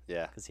 obviously.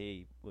 Yeah. Because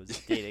he was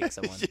dating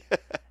someone.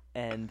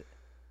 And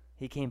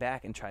he came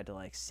back and tried to,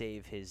 like,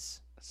 save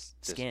his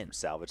skin. Just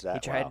salvage that. He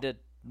tried to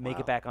make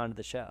it back onto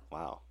the show.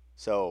 Wow.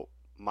 So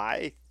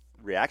my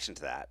reaction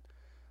to that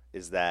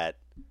is that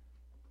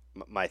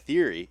my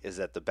theory is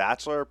that the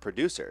Bachelorette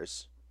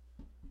producers,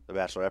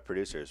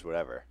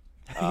 whatever,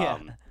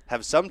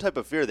 have some type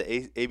of fear that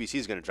ABC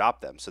is going to drop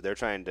them, so they're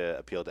trying to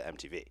appeal to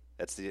MTV.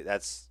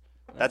 That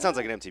sounds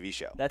like an MTV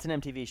show. That's an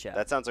MTV show.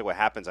 That sounds like what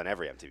happens on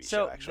every MTV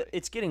show, actually.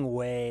 It's getting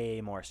way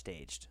more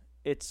staged.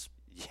 It's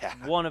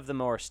one of the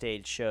more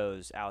staged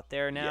shows out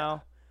there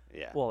now.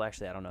 Yeah. Well,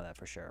 actually, I don't know that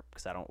for sure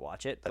because I don't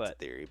watch it. That's a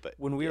theory, but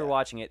when we were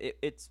watching it,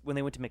 it's when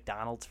they went to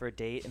McDonald's for a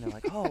date, and they're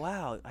like, "Oh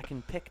wow, I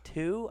can pick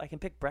two. I can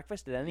pick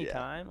breakfast at any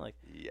time." Like,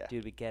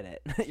 dude, we get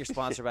it. You're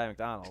sponsored by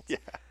McDonald's. Yeah.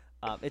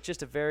 It's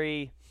just a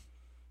very,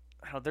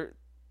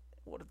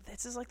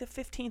 this is like the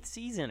 15th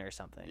season or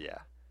something. Yeah.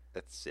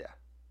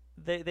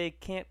 They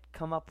can't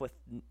come up with.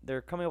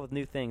 They're coming up with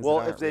new things.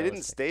 Well, if they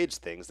didn't stage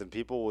things, then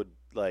people would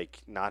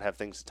not have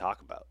things to talk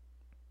about.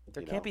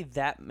 There can't be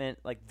that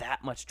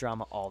much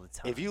drama all the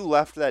time. If you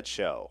left that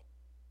show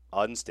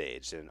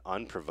unstaged and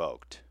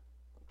unprovoked,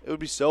 it would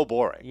be so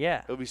boring.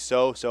 Yeah. It would be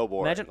so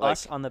boring. Imagine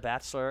us on The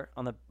Bachelor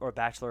or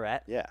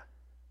Bachelorette. Yeah.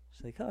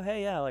 It's like, oh,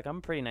 hey, yeah, like, I'm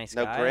a pretty nice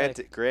guy. Now,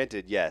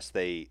 granted, yes,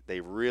 they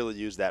really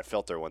use that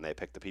filter when they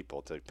pick the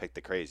people to pick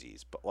the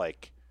crazies. But,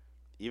 like,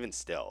 even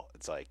still,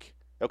 it's like,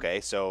 okay,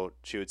 so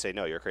she would say,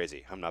 no, you're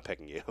crazy. I'm not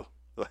picking you.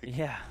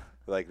 Yeah.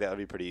 Like, that would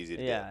be pretty easy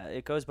to do. Yeah,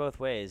 it goes both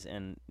ways,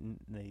 and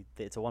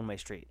it's a one-way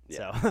street.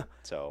 Yeah.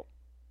 So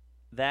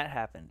that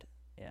happened.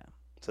 Yeah.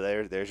 So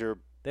there's your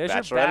There's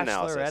your Bachelorette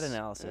Bachelorette analysis.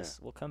 analysis.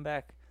 We'll come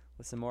back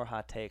with some more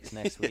hot takes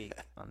next week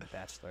on the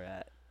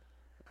Bachelorette.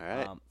 All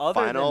right.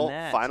 Other than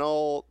that,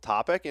 final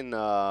topic in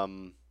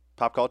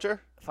pop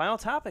culture. final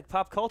topic,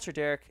 pop culture,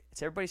 Derek.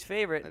 It's everybody's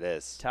favorite. It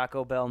is.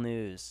 Taco Bell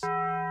news.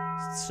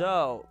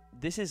 So,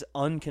 this is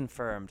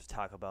unconfirmed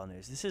Taco Bell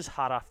news. This is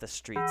hot off the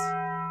streets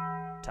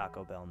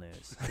Taco Bell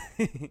news.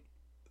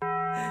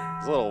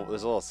 There's a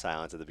little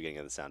silence at the beginning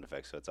of the sound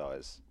effect, so it's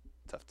always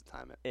tough to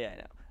time it. Yeah,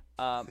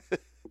 I know.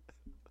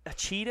 A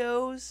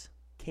Cheetos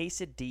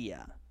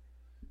quesadilla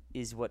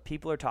is what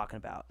people are talking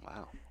about.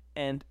 Wow.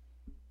 And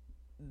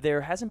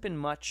there hasn't been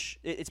much.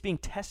 It's being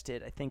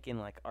tested, I think, in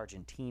like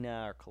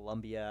Argentina or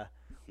Colombia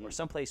or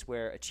someplace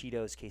where a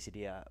Cheetos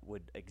quesadilla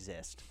would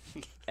exist.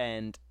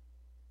 And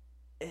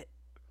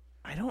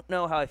I don't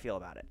know how I feel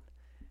about it,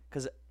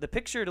 because the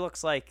picture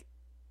looks like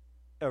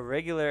a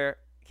regular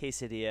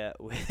quesadilla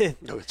with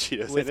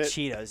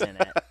Cheetos in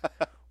it.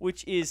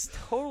 Which is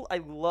total. I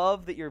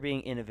love that you're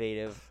being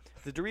innovative.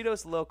 The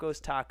Doritos Locos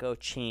Taco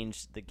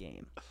changed the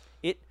game.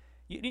 Did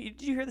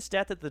you hear the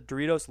stat that the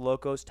Doritos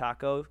Locos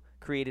Taco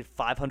created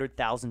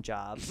 500,000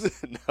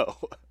 jobs? No.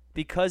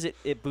 Because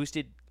it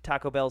boosted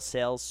Taco Bell's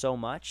sales so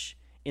much.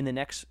 In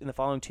the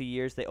following 2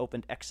 years, they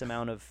opened X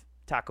amount of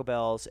Taco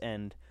Bells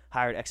and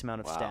hired X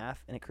amount of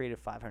staff, and it created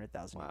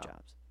 500,000 new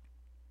jobs.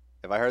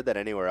 If I heard that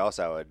anywhere else,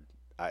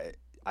 I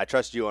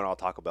trust you on all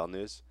Taco Bell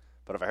news.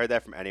 But if I heard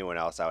that from anyone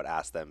else, I would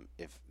ask them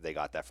if they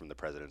got that from the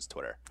president's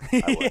Twitter.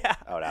 I would. Yeah.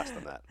 I would ask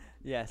them that.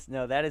 Yes,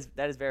 no, that is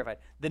verified.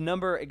 The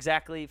number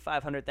exactly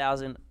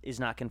 500,000 is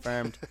not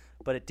confirmed,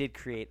 but it did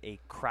create a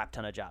crap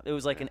ton of jobs. It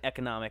was like an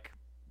economic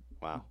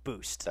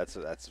boost. That's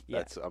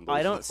unbelievable.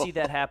 I don't see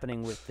that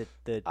happening with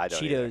the I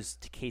don't Cheetos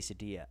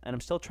quesadilla, and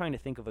I'm still trying to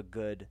think of a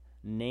good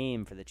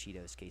name for the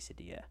Cheetos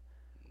quesadilla.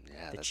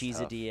 Yeah, The that's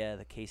Cheesadilla,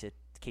 the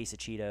Queso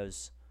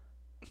Cheetos.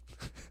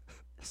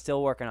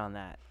 Still working on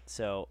that.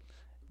 So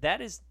that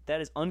is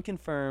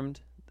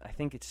unconfirmed. I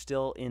think it's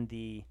still in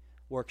the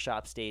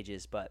workshop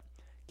stages, but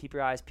keep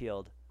your eyes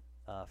peeled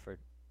for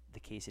the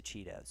Queso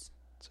Cheetos.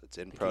 So it's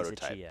in The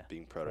prototype, quesadilla.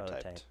 being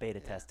prototyped. Beta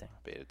testing.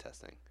 Beta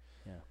testing.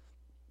 Yeah.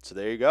 So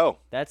there you go.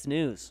 That's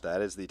news.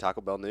 That is the Taco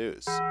Bell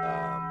news.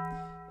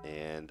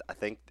 And I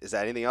think, is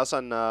that anything else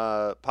on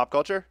pop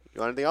culture? You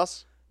want anything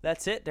else?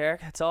 That's it,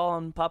 Derek. That's all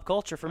on pop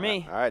culture for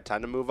me. All right,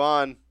 time to move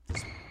on.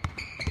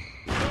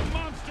 The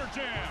Monster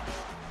Jam.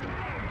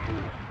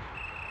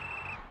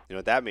 You know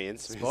what that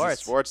means? Sports.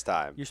 It's sports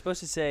time. You're supposed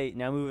to say,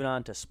 now moving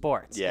on to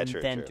sports, Yeah, and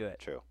true, then true, do it.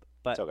 true.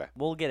 But It's okay.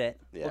 we'll get it.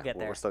 Yeah, we'll get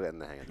there. We're still getting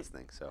the hang of this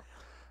thing.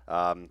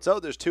 So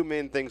there's two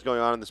main things going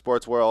on in the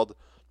sports world.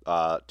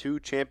 Two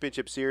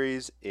championship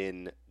series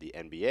in the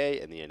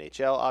NBA and the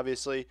NHL,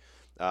 obviously.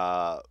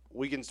 What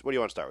do you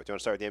want to start with? Do you want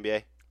to start with the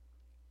NBA?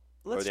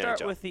 Let's the start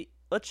NHL?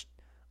 with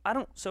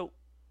so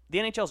the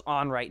NHL's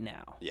on right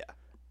now. Yeah.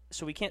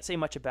 So we can't say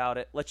much about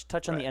it. Let's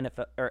touch on the Right.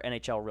 NFL or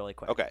NHL really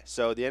quick. Okay,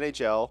 so the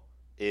NHL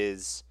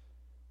is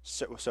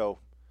so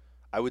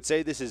I would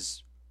say this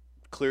is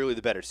clearly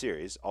the better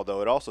series,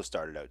 although it also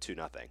started out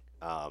 2-0.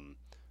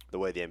 The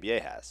way the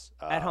NBA has.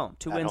 At home.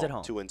 Two wins at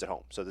home. 2 wins at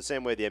home. So the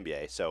same way the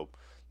NBA. So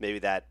maybe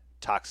that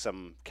talks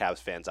some Cavs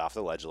fans off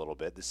the ledge a little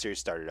bit. The series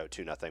started out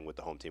 2-0 with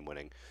the home team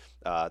winning.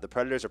 The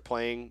Predators are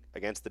playing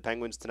against the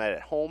Penguins tonight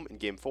at home in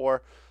Game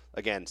 4.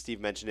 Again, Steve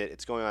mentioned it.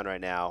 It's going on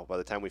right now. By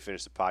the time we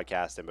finish the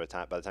podcast and by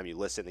the time you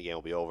listen, the game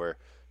will be over.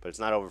 But it's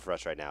not over for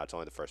us right now. It's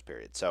only the first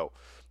period. So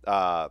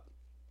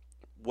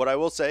what I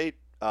will say,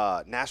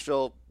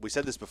 Nashville, we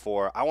said this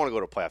before, I want to go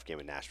to a playoff game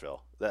in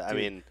Nashville. I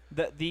mean,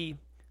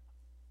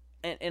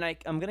 I'm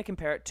going to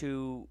compare it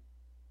to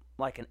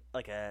like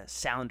a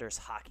Sounders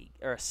hockey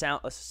or a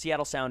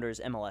Seattle Sounders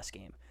MLS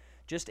game.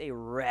 Just a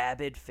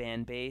rabid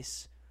fan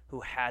base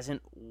who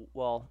hasn't,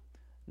 well,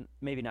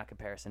 maybe not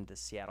comparison to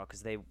Seattle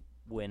because they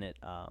win at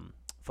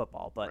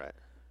football, but right.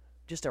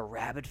 just a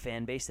rabid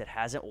fan base that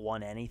hasn't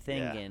won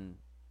anything in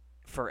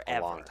forever.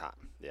 A long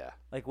time, yeah.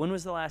 Like, when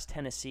was the last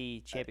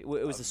Tennessee champion?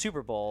 It was the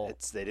Super Bowl.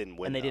 They didn't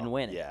win, and they didn't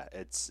win it. Yeah,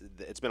 it's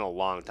been a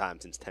long time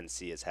since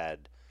Tennessee has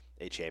had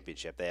a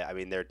championship.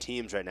 Their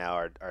teams right now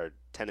are the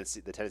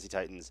Tennessee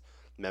Titans,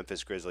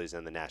 Memphis Grizzlies,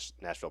 and the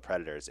Nashville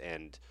Predators,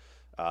 and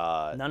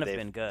none have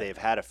been good. They've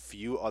had a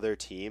few other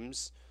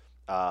teams.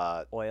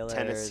 Oilers.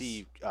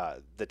 Tennessee,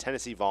 the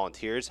Tennessee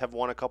Volunteers have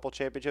won a couple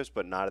championships,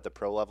 but not at the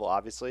pro level,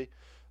 obviously.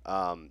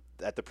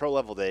 At the pro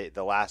level,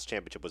 the last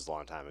championship was a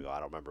long time ago. I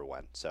don't remember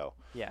when. So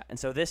yeah, and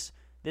so this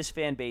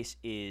fan base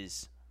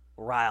is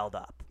riled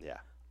up. yeah,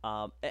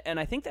 and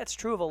I think that's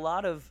true of a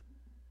lot of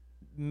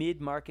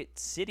mid-market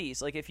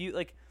cities. Like, if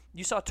you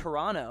saw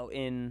Toronto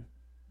in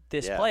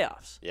this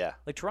playoffs. yeah,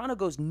 Like, Toronto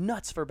goes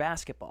nuts for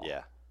basketball.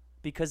 yeah.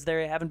 Because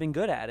they haven't been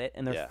good at it,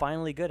 and they're Yeah.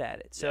 finally good at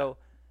it. So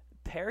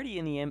parity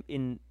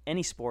in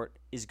any sport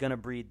is going to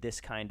breed this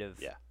kind of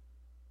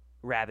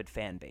rabid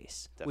fan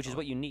base, which is Definitely.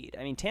 what you need.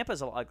 I mean,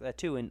 Tampa's a lot like that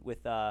too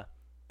with the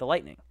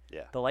Lightning.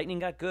 Yeah. The Lightning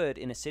got good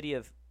in a city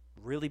of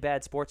really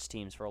bad sports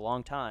teams for a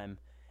long time,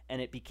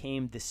 and it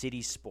became the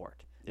city's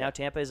sport. Now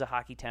Tampa is a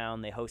hockey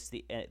town. They host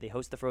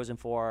the Frozen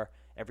Four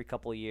every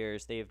couple of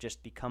years. They have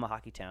just become a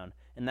hockey town,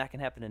 and that can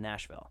happen in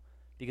Nashville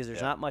because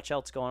there's not much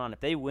else going on. If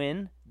they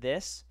win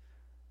this,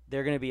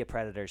 they're going to be a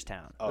Predators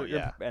town. Oh,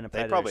 yeah. And a They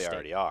Predators probably state.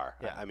 already are.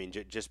 Yeah. I mean,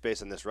 just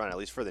based on this run, at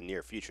least for the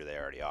near future, they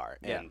already are.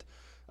 Yeah. And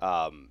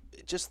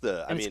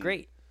it's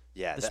great.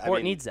 Yeah, The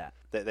sport needs that.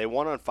 They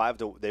won on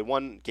 5-. They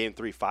won Game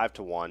 3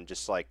 5-1.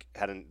 Just like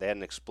they had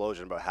an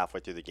explosion about halfway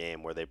through the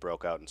game where they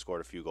broke out and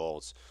scored a few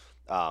goals,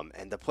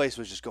 and the place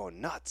was just going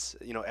nuts.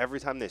 Every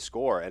time they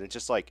score, and it's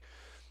just like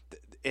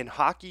in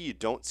hockey you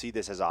don't see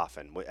this as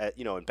often.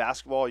 In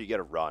basketball you get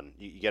a run,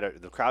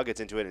 the crowd gets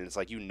into it, and it's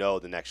like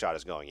the next shot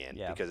is going in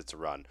because it's a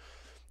run.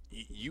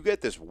 You get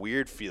this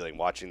weird feeling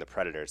watching the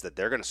Predators that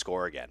they're going to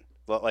score again.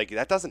 Like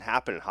that doesn't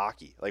happen in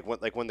hockey. Like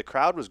when the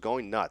crowd was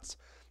going nuts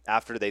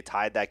after they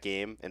tied that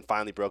game and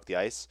finally broke the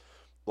ice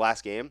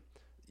last game,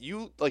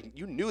 you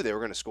knew they were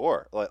going to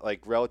score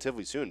like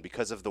relatively soon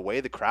because of the way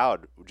the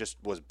crowd just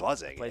was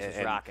buzzing. The place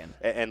was rocking.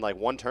 And like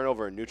one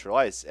turnover in neutral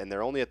ice, and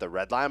they're only at the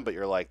red line, but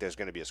you're like, there's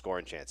going to be a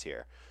scoring chance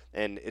here,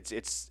 and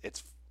it's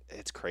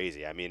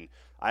crazy. I mean,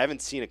 I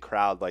haven't seen a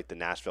crowd like the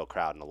Nashville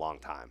crowd in a long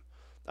time.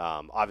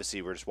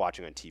 Obviously, we're just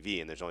watching on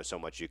TV, and there's only so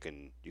much you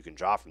can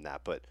draw from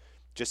that, but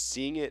just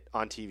seeing it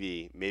on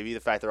TV, maybe the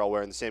fact they're all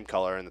wearing the same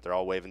color and that they're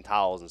all waving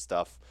towels and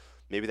stuff,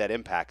 maybe that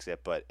impacts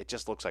it, but it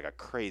just looks like a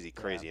crazy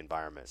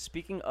environment.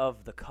 Speaking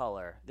of the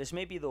color, this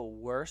may be the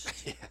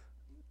worst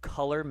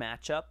color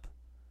matchup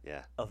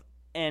of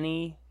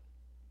any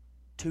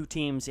two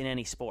teams in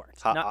any sport.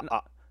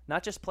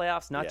 Not just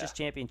playoffs, not just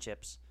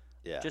championships.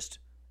 Yeah. Just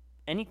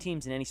any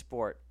teams in any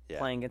sport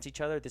playing against each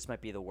other, this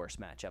might be the worst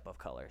matchup of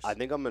colors. I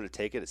think I'm going to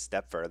take it a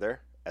step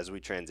further as we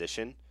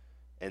transition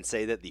and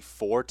say that the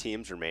 4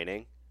 teams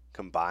remaining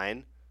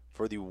combine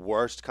for the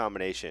worst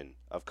combination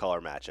of color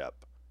matchup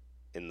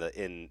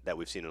that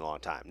we've seen in a long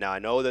time. Now I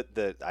know that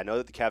the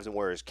Cavs and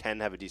Warriors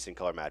can have a decent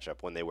color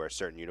matchup when they wear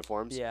certain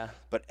uniforms. Yeah.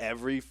 But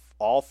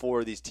all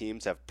 4 of these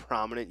teams have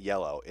prominent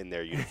yellow in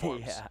their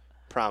uniforms. Yeah.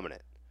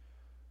 Prominent.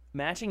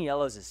 Matching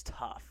yellows is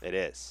tough. It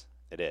is.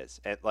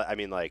 And I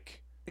mean,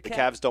 like the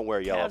Cavs don't wear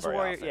yellow very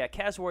often. Yeah,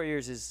 Cavs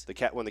Warriors is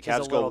when the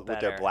Cavs go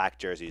with their black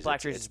jerseys.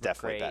 It's were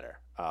definitely great. better.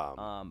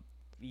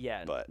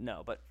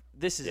 But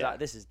this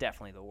is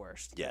definitely the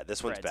worst. Yeah,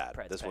 this one's bad.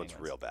 Preds, this one's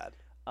Penguins. real bad.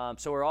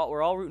 So we're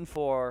all rooting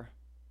for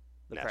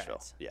the Nashville.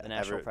 Preds, Yeah, the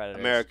Nashville Predators.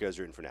 America is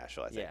rooting for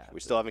Nashville. I think Yeah. we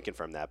still haven't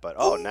confirmed that, but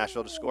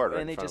Nashville just scored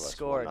right and they in front just of us.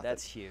 scored. 1-0.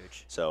 That's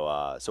huge.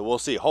 So we'll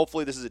see.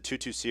 Hopefully this is a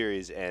 2-2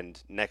 series,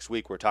 and next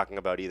week we're talking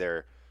about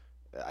either.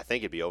 I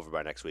think it'd be over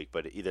by next week,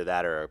 but either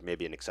that or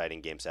maybe an exciting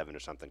Game 7 or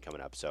something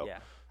coming up. So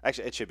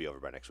actually, it should be over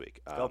by next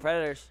week. Go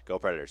Predators. Go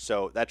Predators.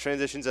 So that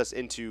transitions us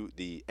into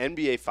the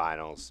NBA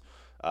Finals.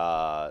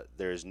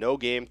 There's no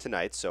game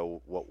tonight,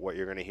 so what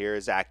you're going to hear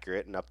is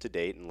accurate and up to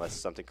date unless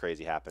something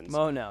crazy happens.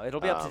 No, it'll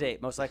be up to date.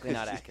 Most likely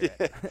not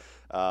accurate.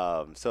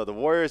 So the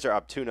Warriors are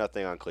up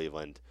 2-0 on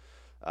Cleveland,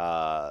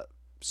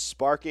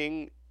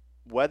 sparking,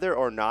 whether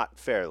or not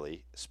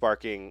fairly,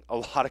 sparking a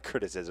lot of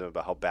criticism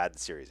about how bad the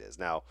series is.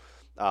 Now,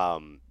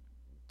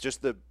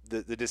 just the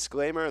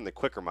disclaimer and the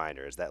quick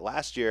reminder is that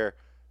last year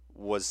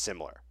was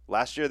similar.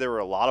 Last year there were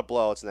a lot of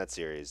blowouts in that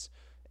series,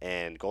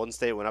 and Golden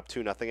State went up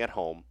 2-0 at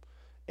home,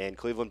 and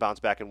Cleveland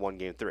bounced back and won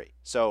Game 3.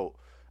 So,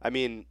 I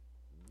mean,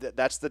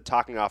 that's the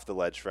talking off the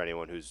ledge for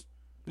anyone who's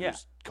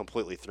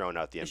completely thrown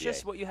out the NBA. It's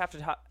just what you have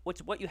to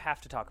what you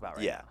have to talk about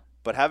right now.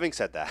 But having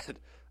said that,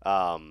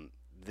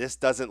 this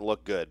doesn't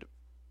look good.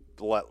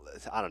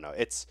 I don't know.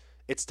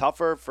 It's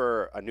tougher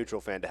for a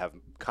neutral fan to have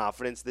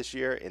confidence this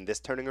year in this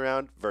turning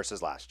around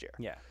versus last year.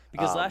 Yeah,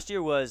 because last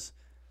year was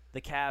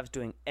the Cavs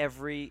doing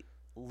every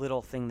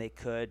little thing they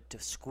could to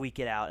squeak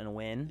it out and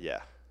win. Yeah,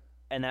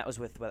 and that was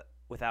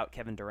without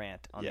Kevin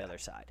Durant on the other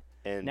side.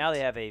 And now they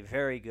have a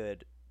very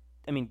good.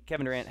 I mean,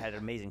 Kevin Durant had an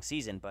amazing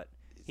season, but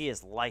he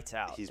is lights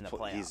out in the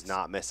playoffs. He's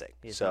not missing.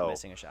 He's not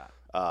missing a shot.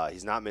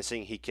 He's not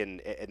missing. He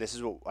can, and this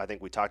is what I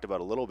think we talked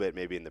about a little bit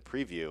maybe in the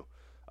preview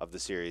of the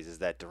series, is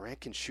that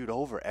Durant can shoot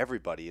over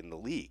everybody in the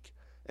league.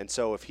 And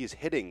so if he's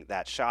hitting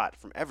that shot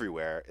from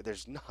everywhere,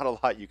 there's not a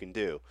lot you can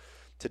do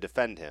to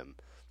defend him.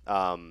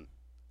 On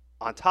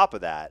top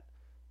of that,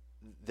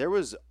 there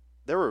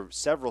were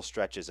several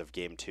stretches of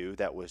Game 2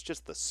 that was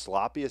just the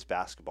sloppiest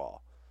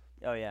basketball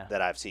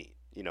that I've seen.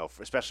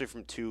 Especially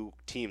from two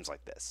teams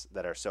like this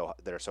that are so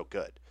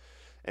good.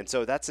 And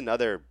so that's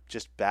another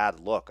just bad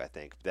look, I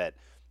think, that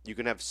you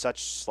can have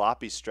such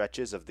sloppy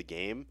stretches of the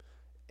game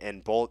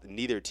and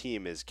neither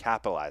team is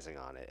capitalizing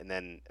on it. And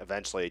then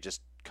eventually it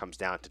just comes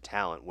down to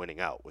talent winning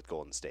out with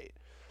Golden State.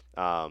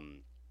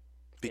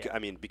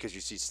 Because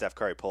you see Steph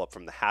Curry pull up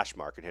from the hash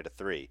mark and hit a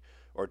 3,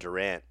 or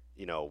Durant,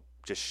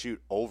 just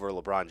shoot over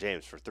LeBron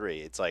James for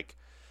 3. It's like,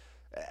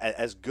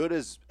 as good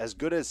as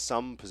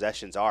some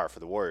possessions are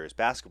for the Warriors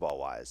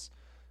basketball-wise,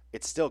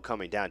 it's still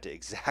coming down to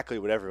exactly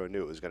what everyone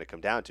knew it was going to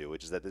come down to,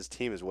 which is that this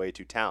team is way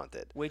too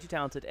talented. Way too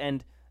talented,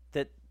 and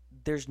that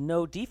there's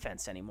no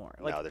defense anymore.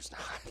 No, there's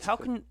not.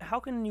 how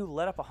can you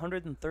let up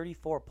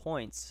 134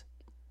 points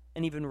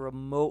and even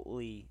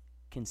remotely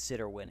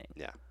consider winning?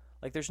 Yeah.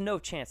 Like, there's no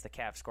chance the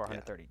Cavs score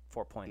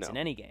 134 points in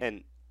any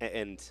game.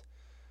 And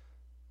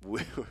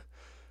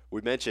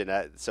we mentioned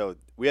so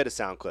we had a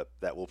sound clip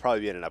that will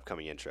probably be in an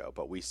upcoming intro,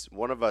 but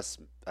one of us,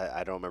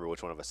 I don't remember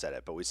which one of us said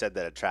it, but we said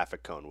that a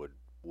traffic cone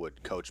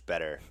would coach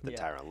better than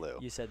Tyronn Lue.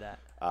 You said that.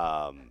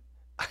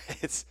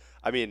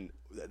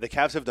 The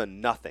Cavs have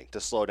done nothing to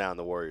slow down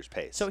the Warriors'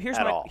 pace. So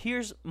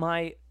here's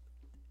my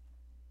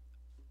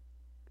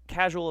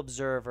casual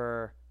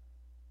observer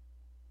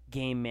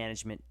game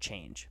management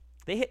change.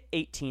 They hit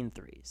 18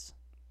 threes.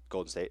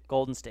 Golden State.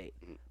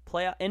 Mm-hmm.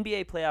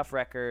 NBA playoff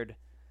record,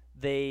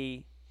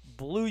 they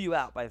blew you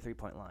out by the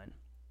three-point line.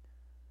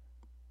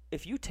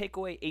 If you take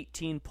away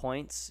 18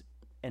 points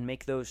and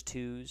make those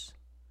twos,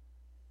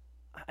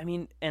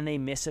 and they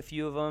miss a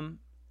few of them,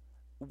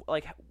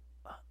 like,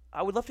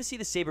 I would love to see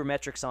the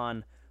sabermetrics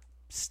on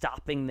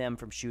stopping them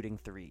from shooting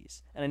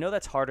threes. And I know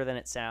that's harder than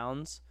it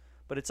sounds,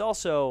 but it's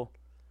also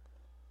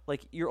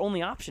like your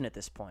only option at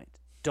this point.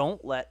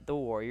 Don't let the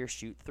Warriors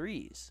shoot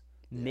threes.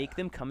 Make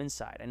them come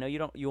inside. I know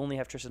you only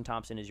have Tristan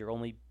Thompson as your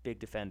only big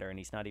defender, and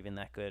he's not even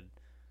that good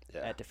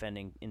at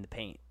defending in the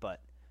paint. But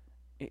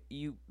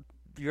you're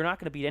not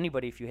going to beat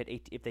anybody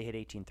if they hit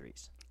 18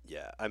 threes.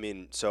 Yeah,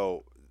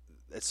 so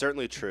it's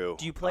certainly true.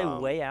 Do you play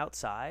way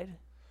outside?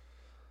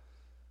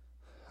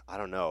 I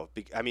don't know.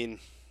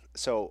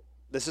 So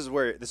this is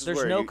where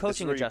there's no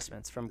coaching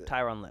adjustments from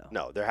Tyronn Lue.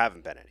 No, there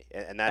haven't been any,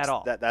 and that's at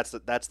all.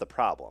 That's the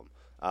problem.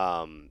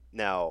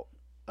 Now,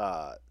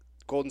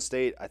 Golden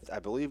State, I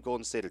believe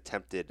Golden State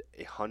attempted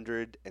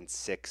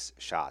 106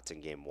 shots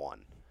in Game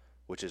 1,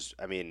 which is,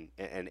 and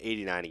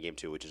 89 in Game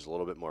 2, which is a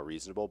little bit more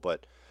reasonable.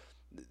 But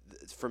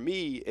for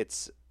me,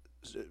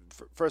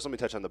 first let me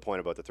touch on the point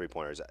about the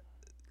three-pointers.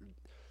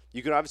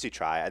 You can obviously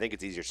try. I think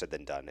it's easier said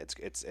than done.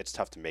 It's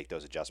tough to make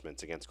those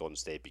adjustments against Golden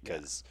State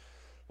because,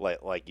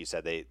 like you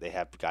said, they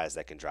have guys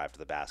that can drive to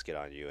the basket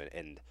on you.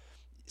 And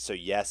so,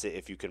 yes,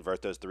 if you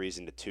convert those threes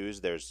into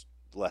twos, there's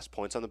less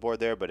points on the board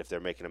there. But if they're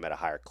making them at a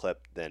higher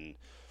clip, then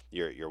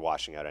you're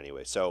washing out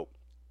anyway. So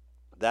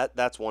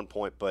that's one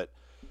point. But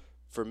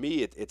for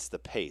me, it's the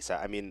pace.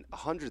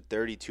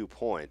 132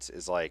 points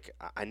is like,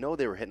 I know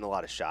they were hitting a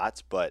lot of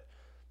shots, but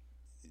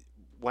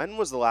when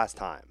was the last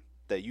time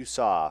that you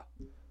saw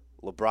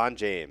LeBron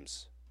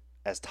James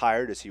as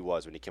tired as he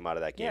was when he came out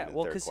of that game in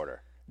the third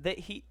quarter?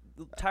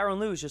 Tyronn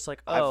Lue is just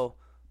like,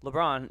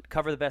 LeBron,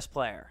 cover the best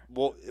player.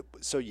 Well,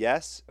 so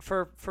yes.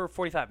 For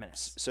 45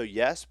 minutes. So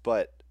yes,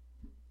 but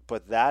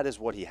that is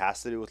what he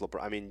has to do with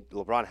LeBron.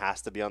 LeBron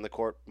has to be on the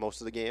court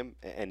most of the game,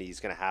 and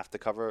he's going to have to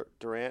cover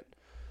Durant.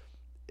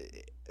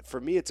 For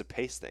me, it's a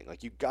pace thing.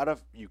 Like, you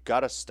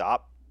gotta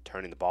stop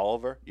turning the ball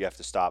over. You have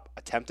to stop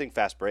attempting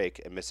fast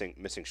break and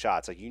missing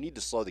shots. Like, you need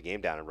to slow the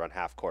game down and run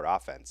half-court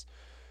offense.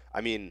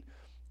 In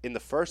the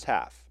first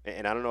half,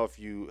 and I don't know if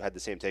you had the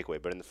same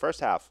takeaway, but in the first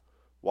half,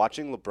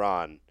 watching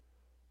LeBron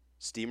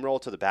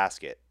steamroll to the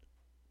basket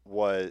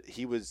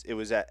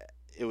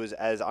it was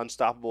as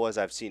unstoppable as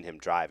I've seen him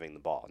driving the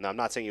ball. Now, I'm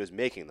not saying he was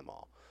making them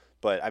all,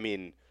 but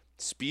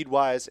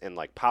speed-wise and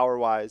like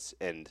power-wise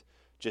and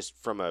just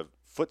from a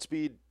foot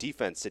speed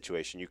defense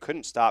situation, you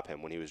couldn't stop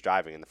him when he was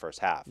driving in the first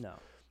half. No.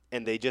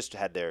 And they just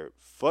had their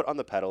foot on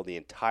the pedal the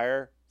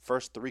entire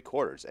first three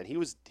quarters, and he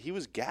was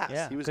gassed.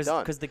 Yeah, he was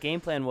done. Because the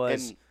game plan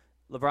was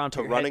LeBron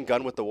to run and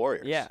gun with the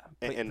Warriors. Yeah,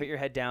 put your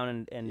head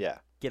down and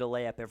get a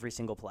layup every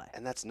single play.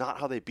 And that's not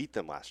how they beat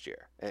them last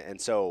year.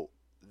 And so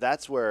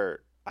that's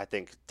where I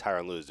think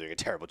Tyronn Lue is doing a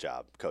terrible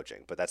job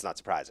coaching, but that's not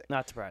surprising.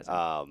 Not surprising.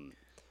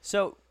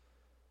 So,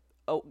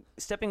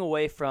 stepping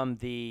away from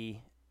the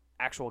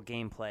actual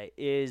gameplay,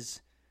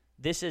 is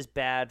this is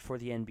bad for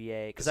the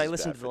NBA? Because I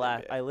listened to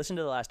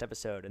the last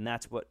episode, and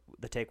that's what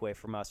the takeaway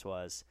from us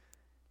was.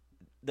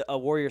 A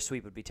Warrior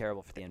sweep would be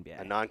terrible for the NBA.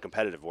 A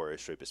non-competitive Warrior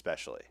sweep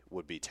especially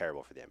would be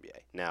terrible for the NBA.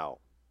 Now,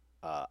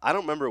 I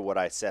don't remember what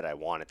I said I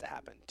wanted to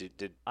happen.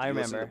 I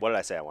remember. What did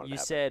I say I wanted to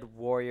happen? You said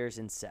Warriors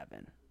in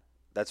 7.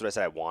 That's what I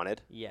said I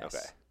wanted? Yes.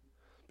 Okay.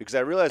 Because I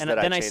realized that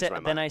I changed my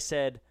mind. Then I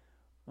said,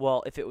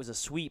 well, if it was a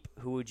sweep,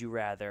 who would you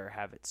rather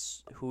have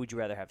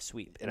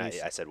sweep? And I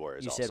said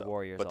Warriors also. You said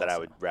Warriors but also. that I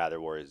would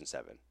rather Warriors in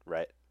 7,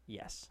 right?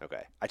 Yes.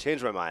 Okay. I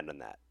changed my mind on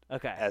that.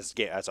 Okay. As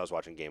I was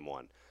watching Game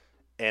 1.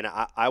 And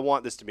I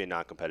want this to be a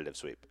non-competitive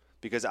sweep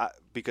because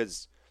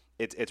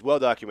it's well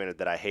documented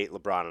that I hate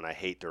LeBron and I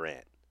hate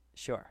Durant.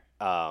 Sure.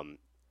 And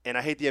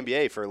I hate the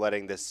NBA for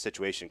letting this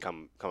situation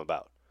come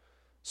about.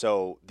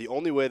 So the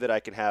only way that I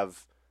can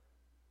have,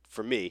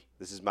 for me,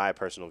 this is my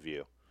personal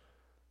view,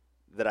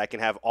 that I can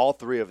have all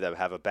three of them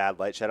have a bad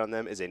light shed on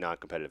them is a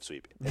non-competitive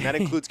sweep. And that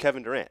includes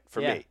Kevin Durant for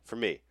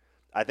me.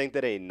 I think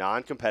that a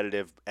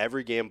non-competitive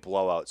every game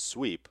blowout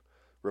sweep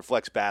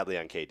reflects badly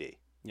on KD.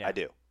 Yeah. I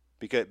do.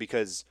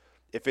 Because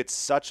if it's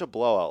such a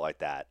blowout like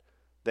that,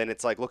 then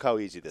it's like, look how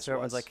easy this was.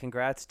 Everyone's like,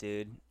 congrats,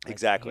 dude.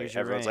 Exactly.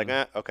 Everyone's like,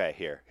 okay,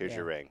 here's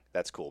your ring.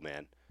 That's cool,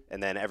 man.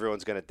 And then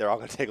they're all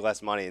gonna take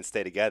less money and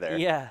stay together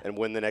and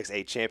win the next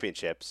 8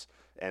 championships.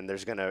 And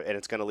it's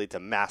gonna lead to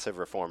massive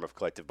reform of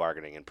collective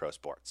bargaining in pro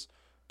sports.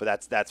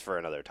 But that's for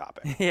another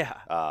topic. Yeah.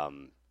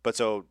 But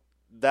so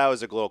that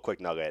was a little quick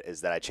nugget.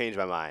 Is that I changed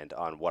my mind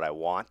on what I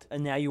want.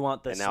 And now you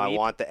want the And sweep? now I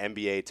want the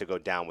NBA to go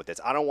down with this.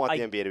 I don't want the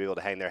NBA to be able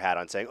to hang their hat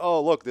on saying,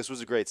 "Oh, look, this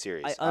was a great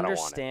series." I don't want it.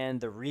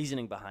 understand the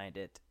reasoning behind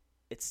it.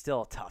 It's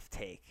still a tough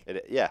take.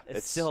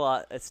 It's still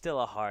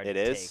a hard It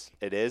is.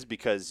 take. It is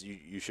because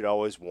you should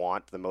always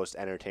want the most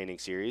entertaining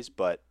series,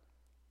 but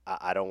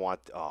I don't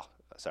want. Oh,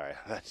 sorry,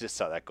 I just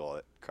saw that goal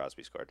that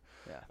Crosby scored.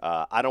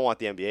 Yeah. I don't want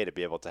the NBA to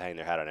be able to hang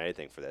their hat on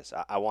anything for this.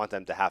 I want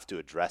them to have to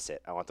address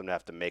it. I want them to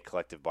have to make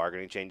collective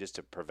bargaining changes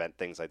to prevent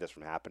things like this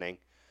from happening.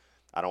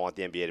 I don't want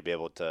the NBA to be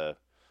able to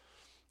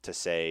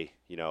say,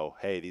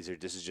 hey,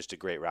 this is just a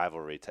great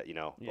rivalry.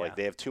 Like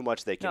they have too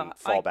much they can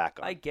fall back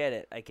on. I get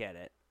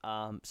it.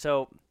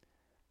 So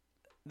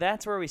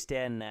that's where we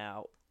stand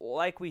now.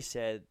 Like we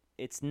said,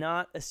 it's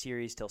not a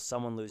series till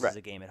someone loses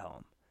a game at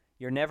home.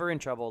 You're never in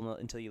trouble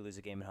until you lose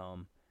a game at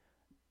home,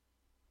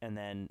 and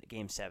then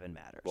Game 7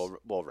 matters.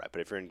 Well, right.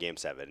 But if you're in Game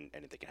 7,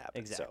 anything can happen.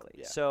 Exactly. So,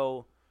 yeah.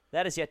 So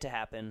that is yet to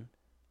happen.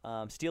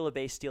 Steal a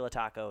base, steal a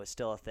taco is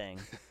still a thing.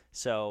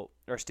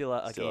 Or steal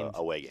a game,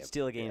 away game.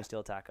 Steal a game,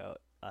 steal a taco.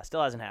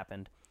 Still hasn't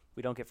happened.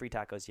 We don't get free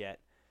tacos yet.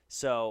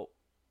 So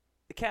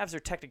the Cavs are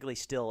technically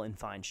still in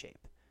fine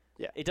shape.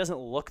 Yeah. It doesn't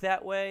look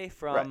that way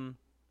from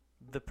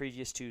the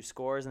previous two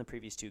scores in the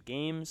previous two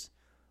games,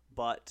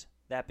 but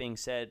that being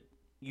said,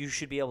 you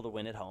should be able to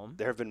win at home.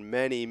 There have been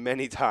many,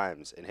 many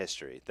times in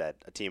history that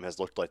a team has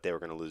looked like they were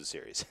going to lose a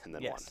series and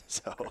then won.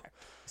 So,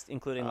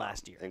 including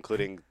last year.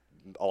 Including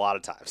a lot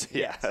of times.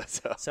 Yeah.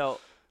 So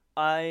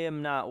I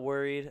am not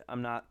worried.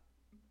 I'm not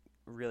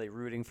really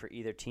rooting for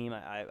either team.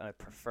 I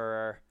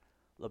prefer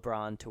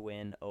LeBron to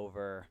win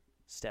over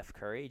Steph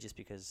Curry just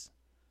because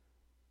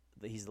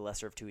he's the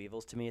lesser of two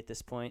evils to me at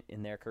this point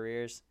in their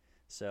careers.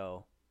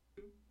 So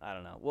I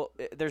don't know. Well,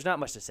 there's not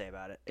much to say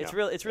about it. It's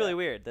really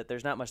weird that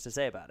there's not much to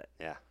say about it.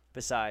 Yeah.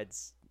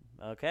 Besides,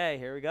 okay,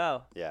 here we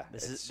go. Yeah.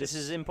 This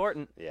is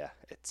important. Yeah.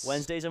 It's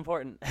Wednesday's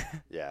important.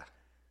 Yeah.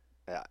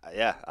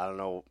 Yeah. I don't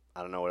know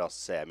what else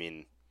to say. I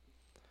mean,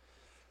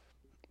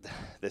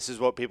 this is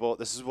what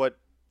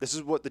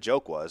the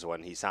joke was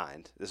when he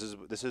signed. This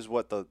is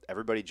what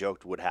everybody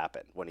joked would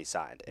happen when he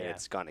signed, and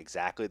it's gone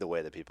exactly the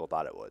way that people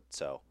thought it would.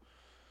 So,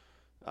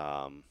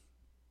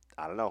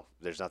 I don't know.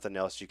 There's nothing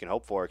else you can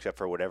hope for except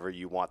for whatever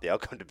you want the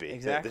outcome to be.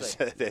 Exactly.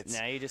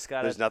 Now you just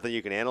gotta. There's nothing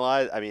you can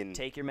analyze. I mean,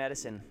 take your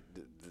medicine.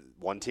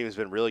 One team's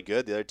been really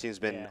good. The other team's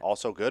been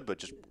also good, but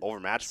just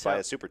overmatched by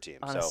a super team.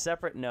 On a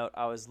separate note,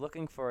 I was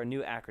looking for a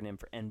new acronym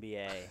for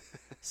NBA,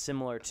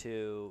 similar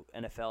to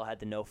NFL had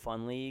the No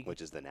Fun League,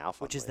 which is the Now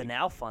Fun. The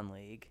Now Fun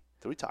League.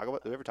 Did we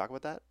ever talk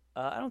about that?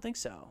 I don't think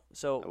so.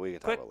 So we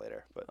can talk about it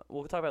later. But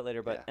we'll talk about it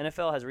later. But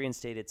NFL has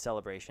reinstated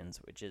celebrations,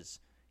 which is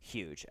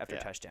huge after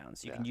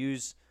touchdowns. You can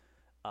use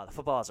the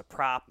football as a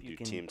prop. You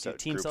can do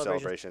team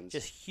celebrations.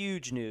 Just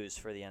huge news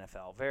for the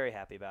NFL. Very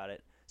happy about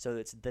it. So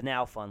it's the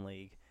Now Fun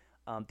League.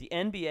 The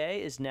NBA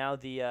is now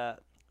the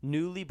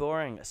Newly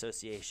Boring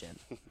Association.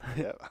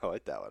 Yeah, I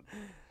like that one.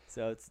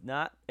 So it's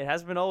not. It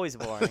hasn't been always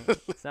boring.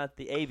 It's not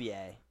the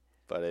ABA.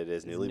 But it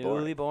is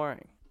newly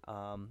boring.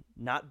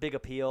 Not big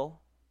appeal.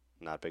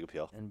 Not big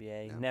appeal.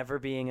 NBA never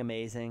being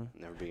amazing.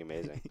 Never being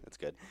amazing. That's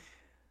good.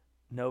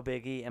 No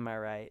biggie. Am I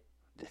right?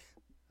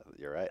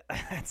 You're right.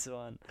 That's the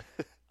one.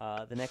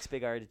 The next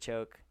big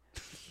artichoke.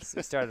 So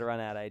we started to run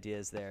out of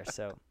ideas there.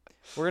 So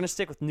we're gonna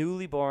stick with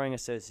Newly Boring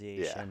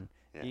Association.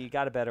 Yeah. You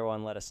got a better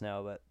one? Let us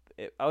know.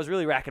 But I was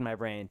really racking my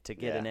brain to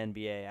get an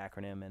NBA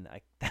acronym, and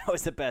that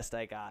was the best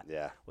I got.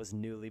 Yeah. Was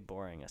Newly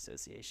Boring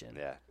Association.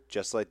 Yeah.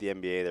 Just like the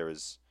NBA, there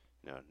was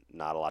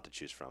not a lot to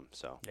choose from.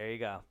 So there you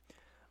go.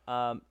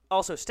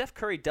 Also, Steph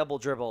Curry double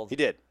dribbled. He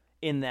did.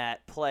 In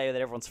that play that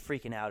everyone's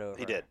freaking out over.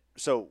 He did.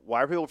 So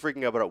why are people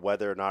freaking out about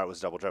whether or not it was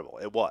double dribble?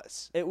 It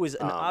was. It was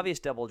an obvious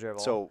double dribble.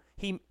 So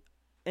thing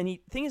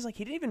is, like,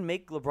 he didn't even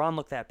make LeBron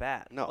look that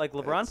bad. No. Like,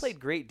 LeBron played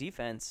great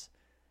defense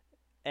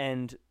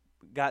and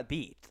got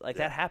beat. Like,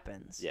 that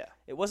happens. Yeah.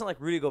 It wasn't like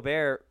Rudy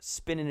Gobert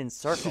spinning in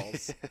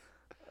circles.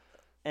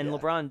 And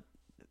LeBron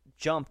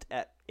jumped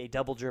at a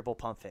double dribble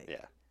pump fake.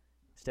 Yeah.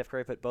 Steph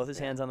Curry put both his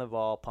hands on the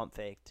ball, pump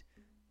faked,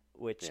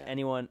 which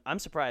I'm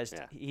surprised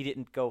he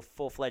didn't go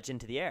full-fledged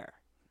into the air.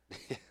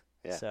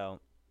 Yeah.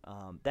 So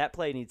that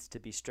play needs to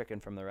be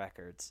stricken from the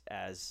records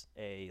as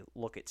a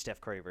look at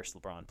Steph Curry versus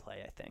LeBron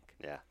play, I think.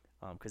 Yeah.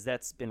 Because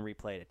that's been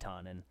replayed a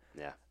ton. And,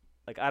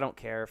 like, I don't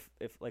care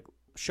if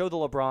show the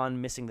LeBron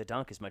missing the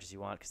dunk as much as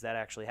you want, because that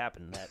actually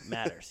happened. That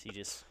matters. He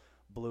just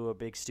blew a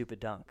big, stupid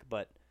dunk.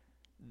 But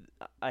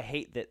I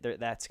hate that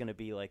that's going to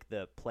be, like,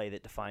 the play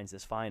that defines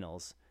this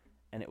finals,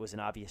 and it was an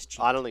obvious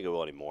cheat. I don't think it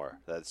will anymore.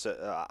 That's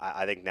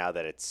I think now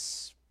that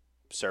it's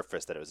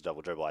surfaced that it was a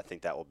double dribble, I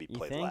think that will be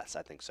played less.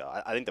 I think so.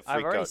 I think the freak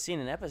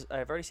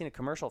I've already seen a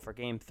commercial for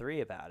Game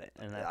 3 about it,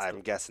 and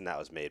I'm guessing that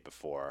was made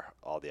before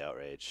all the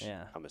outrage.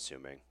 Yeah. I'm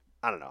assuming.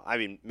 I don't know. I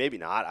mean, maybe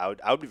not.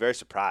 I would be very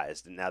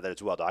surprised now that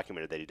it's well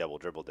documented that he double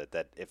dribbled it.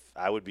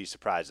 I would be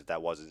surprised if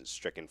that wasn't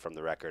stricken from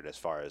the record as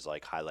far as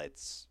like highlight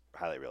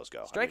reels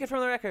go. Strike it from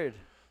the record.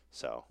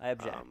 So I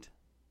object.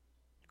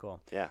 Cool.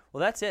 Yeah.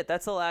 Well, that's it.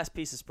 That's the last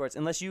piece of sports.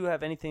 Unless you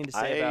have anything to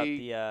say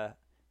about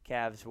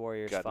Cavs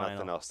Warriors Got final.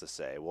 nothing else to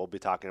say. We'll be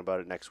talking about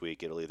it next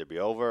week. It'll either be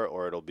over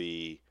or it'll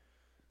be,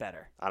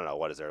 Better. I don't know,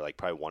 what is there, like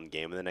probably one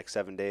game in the next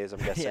 7 days, I'm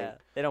guessing? Yeah,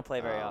 they don't play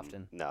very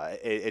often. No,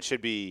 it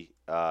should be,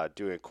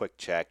 doing a quick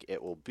check,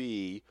 it will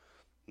be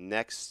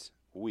next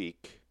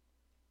week.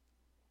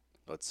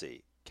 Let's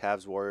see.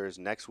 Cavs Warriors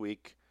next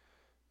week.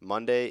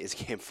 Monday is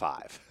Game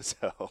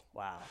 5.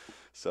 Wow.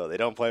 So they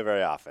don't play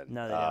very often.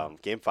 No, they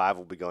don't. Game 5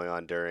 will be going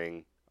on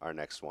during our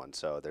next one.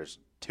 So there's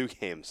 2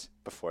 games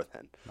before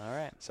then. All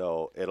right.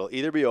 So it'll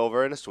either be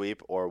over in a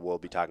sweep or we'll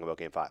be talking about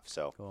Game 5.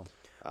 So Cool.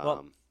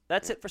 Well,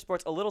 that's it for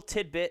sports. A little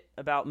tidbit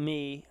about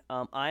me.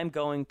 I'm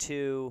going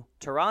to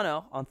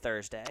Toronto on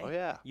Thursday. Oh,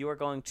 yeah. You are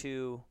going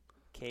to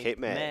Cape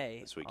May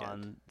this weekend.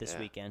 on this Yeah.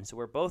 weekend. So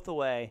we're both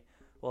away.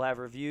 We'll have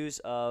reviews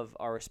of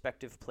our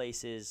respective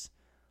places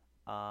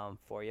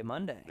for you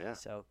Monday. Yeah.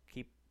 So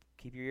keep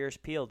your ears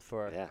peeled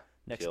for yeah,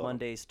 next peel 'em.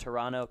 Monday's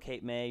Toronto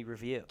Cape May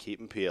review. Keep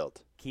them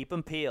peeled. Keep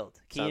them peeled.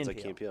 Key Sounds and like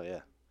peel. Key and Peel,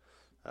 yeah.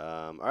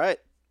 All right.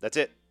 That's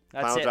it.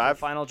 That's Final it. drive?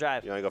 For final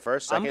drive. You want to go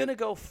first? I'm Second? going to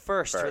go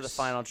first for the First.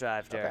 final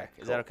drive, Derek.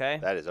 Okay, Is that cool. okay?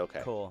 That is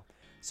okay. Cool.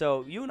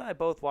 So you and I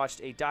both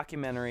watched a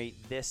documentary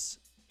this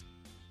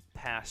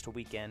past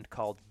weekend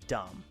called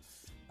Dumb.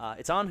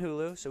 It's on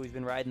Hulu, so we've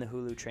been riding the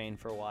Hulu train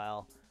for a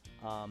while.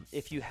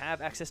 If you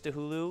have access to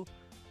Hulu,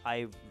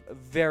 I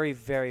very,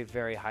 very,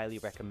 very highly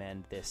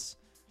recommend this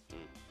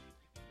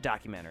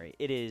documentary.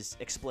 It is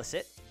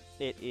explicit.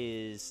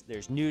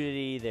 There's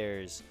nudity,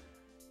 there's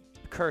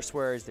curse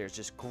words, there's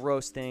just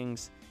gross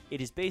things. It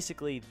is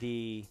basically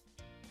the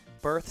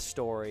birth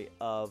story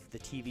of the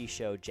TV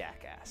show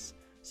Jackass.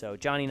 So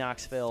Johnny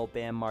Knoxville,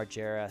 Bam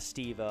Margera,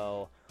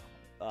 Steve-O,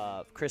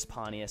 Chris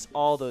Pontius,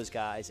 all those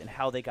guys, and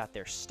how they got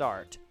their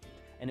start.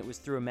 And it was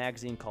through a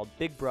magazine called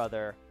Big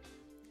Brother,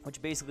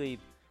 which basically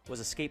was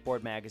a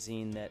skateboard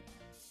magazine that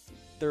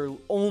their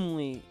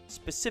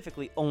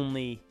specifically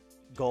only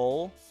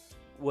goal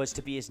was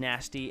to be as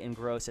nasty and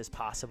gross as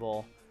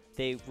possible.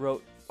 They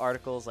wrote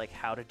articles like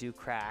how to do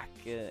crack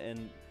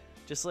and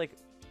just like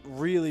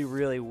really,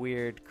 really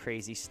weird,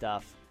 crazy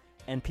stuff.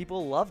 And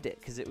people loved it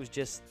because it was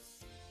just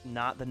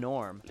not the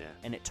norm. Yeah.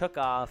 And it took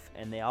off,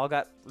 and they all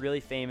got really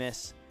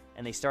famous,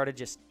 and they started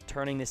just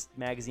turning this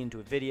magazine into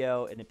a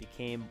video, and it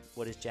became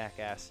what is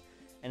Jackass.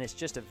 And it's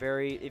just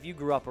if you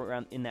grew up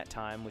around in that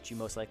time, which you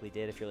most likely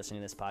did if you're listening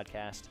to this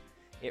podcast,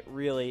 it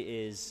really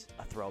is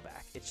a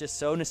throwback. It's just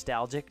so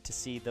nostalgic to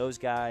see those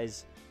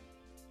guys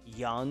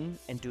young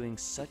and doing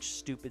such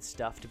stupid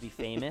stuff to be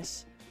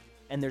famous.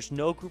 And there's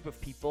no group of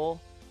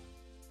people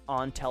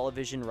on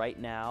television right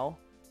now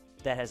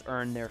that has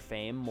earned their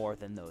fame more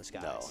than those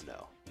guys.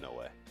 No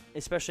way.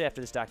 Especially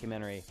after this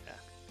documentary. Yeah.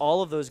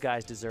 All of those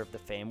guys deserve the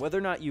fame. Whether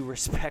or not you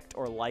respect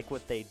or like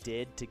what they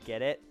did to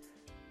get it,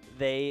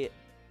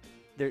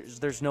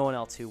 there's no one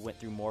else who went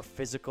through more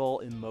physical,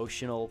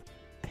 emotional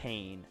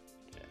pain.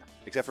 Yeah.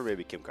 Except for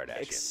maybe Kim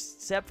Kardashian.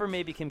 Except for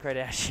maybe Kim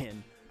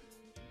Kardashian.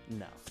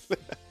 No.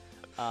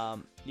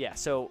 Yeah,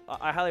 so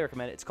I highly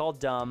recommend it. It's called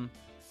Dumb.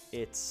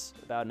 It's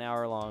about an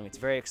hour long. It's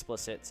very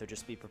explicit, so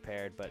just be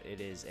prepared, but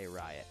it is a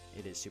riot.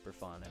 It is super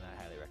fun, and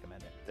I highly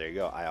recommend it. There you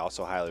go. I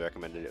also highly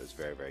recommend it. It was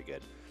very, very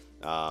good.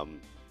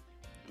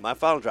 My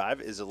final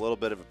drive is a little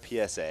bit of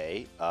a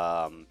PSA.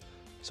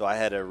 So I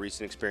had a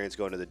recent experience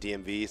going to the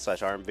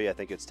DMV/RMV. I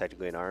think it's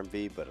technically an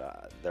RMV,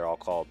 but they're all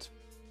called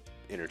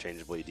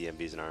interchangeably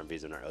DMVs and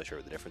RMVs. I'm not really sure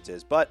what the difference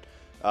is. But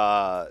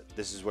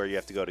this is where you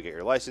have to go to get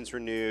your license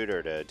renewed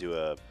or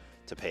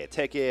to pay a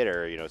ticket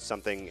or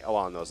something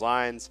along those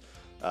lines.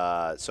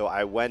 So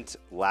I went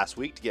last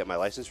week to get my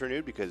license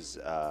renewed because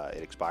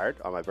it expired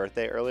on my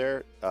birthday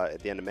earlier at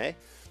the end of May.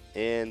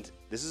 And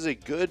this is a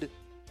good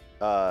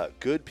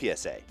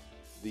PSA.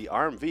 The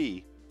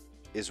RMV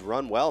is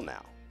run well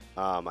now.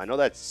 I know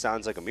that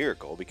sounds like a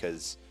miracle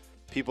because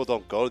people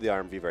don't go to the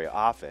RMV very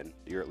often.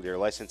 Your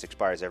license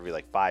expires every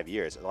 5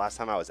 years. The last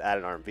time I was at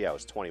an RMV, I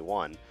was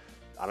 21.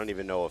 I don't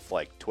even know if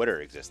Twitter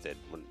existed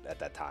at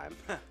that time.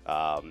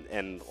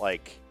 And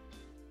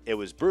it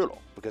was brutal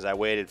because I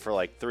waited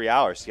for 3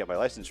 hours to get my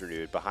license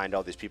renewed behind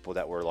all these people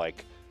that were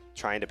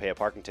trying to pay a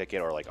parking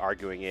ticket or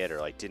arguing it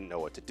or didn't know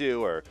what to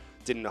do or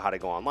didn't know how to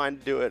go online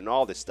to do it and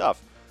all this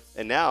stuff.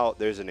 And now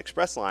there's an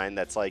express line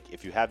that's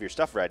if you have your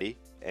stuff ready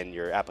and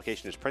your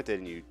application is printed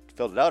and you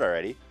filled it out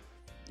already,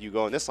 you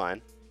go in this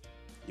line,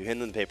 you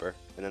hand them the paper,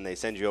 and then they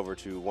send you over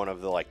to one of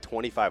the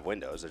 25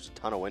 windows. There's a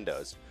ton of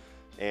windows.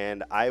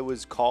 And my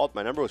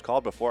number was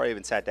called before I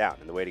even sat down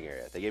in the waiting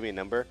area. They gave me a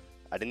number.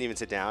 I didn't even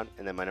sit down,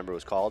 and then my number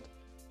was called.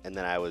 And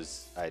then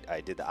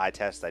I did the eye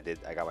test. I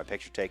got my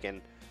picture taken,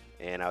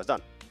 and I was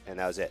done. And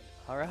that was it.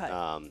 All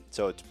right.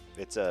 So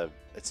it's a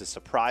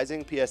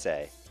surprising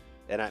PSA.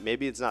 And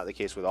maybe it's not the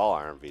case with all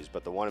RMVs,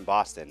 but the one in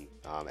Boston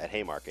at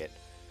Haymarket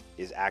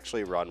is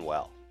actually run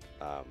well,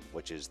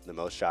 which is the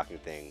most shocking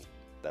thing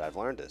that I've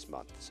learned this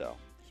month. So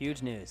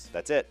Huge news.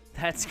 that's it.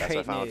 That's my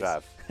great final news.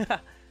 drive.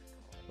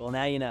 Well,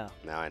 now you know.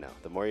 Now I know.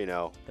 The more you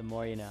know, The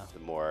more you know.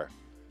 the more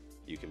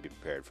you can be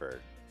prepared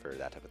for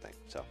that type of thing.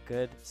 So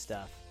Good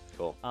stuff.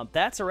 Cool.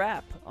 That's a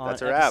wrap on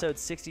That's a wrap. episode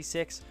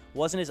 66.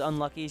 Wasn't as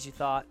unlucky as you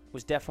thought.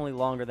 Was definitely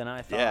longer than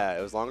I thought. Yeah,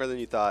 it was longer than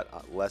you thought.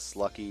 Less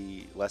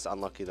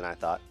unlucky than I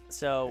thought.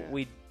 So Yeah.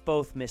 we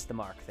both missed the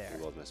mark there.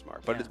 We both missed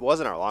Mark, but Yeah. it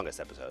wasn't our longest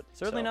episode.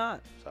 Certainly so-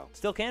 not. So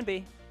Still can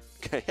be.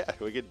 yeah,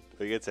 we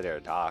could sit here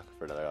and talk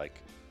for another like.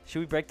 Should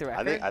we break the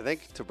record? I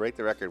think to break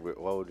the record, what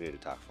would we need to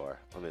talk for?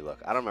 Let me look.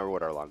 I don't remember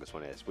what our longest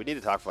one is. We need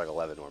to talk for like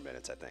 11 more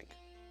minutes, I think.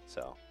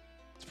 So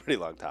it's a pretty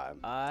long time.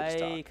 to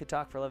just I talk. could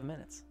talk for 11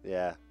 minutes.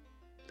 Yeah.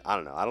 I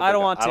don't know. I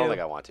don't want I don't to.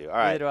 think I want to. All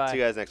right. Neither do I. See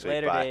you guys next week.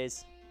 Later Bye.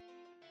 days.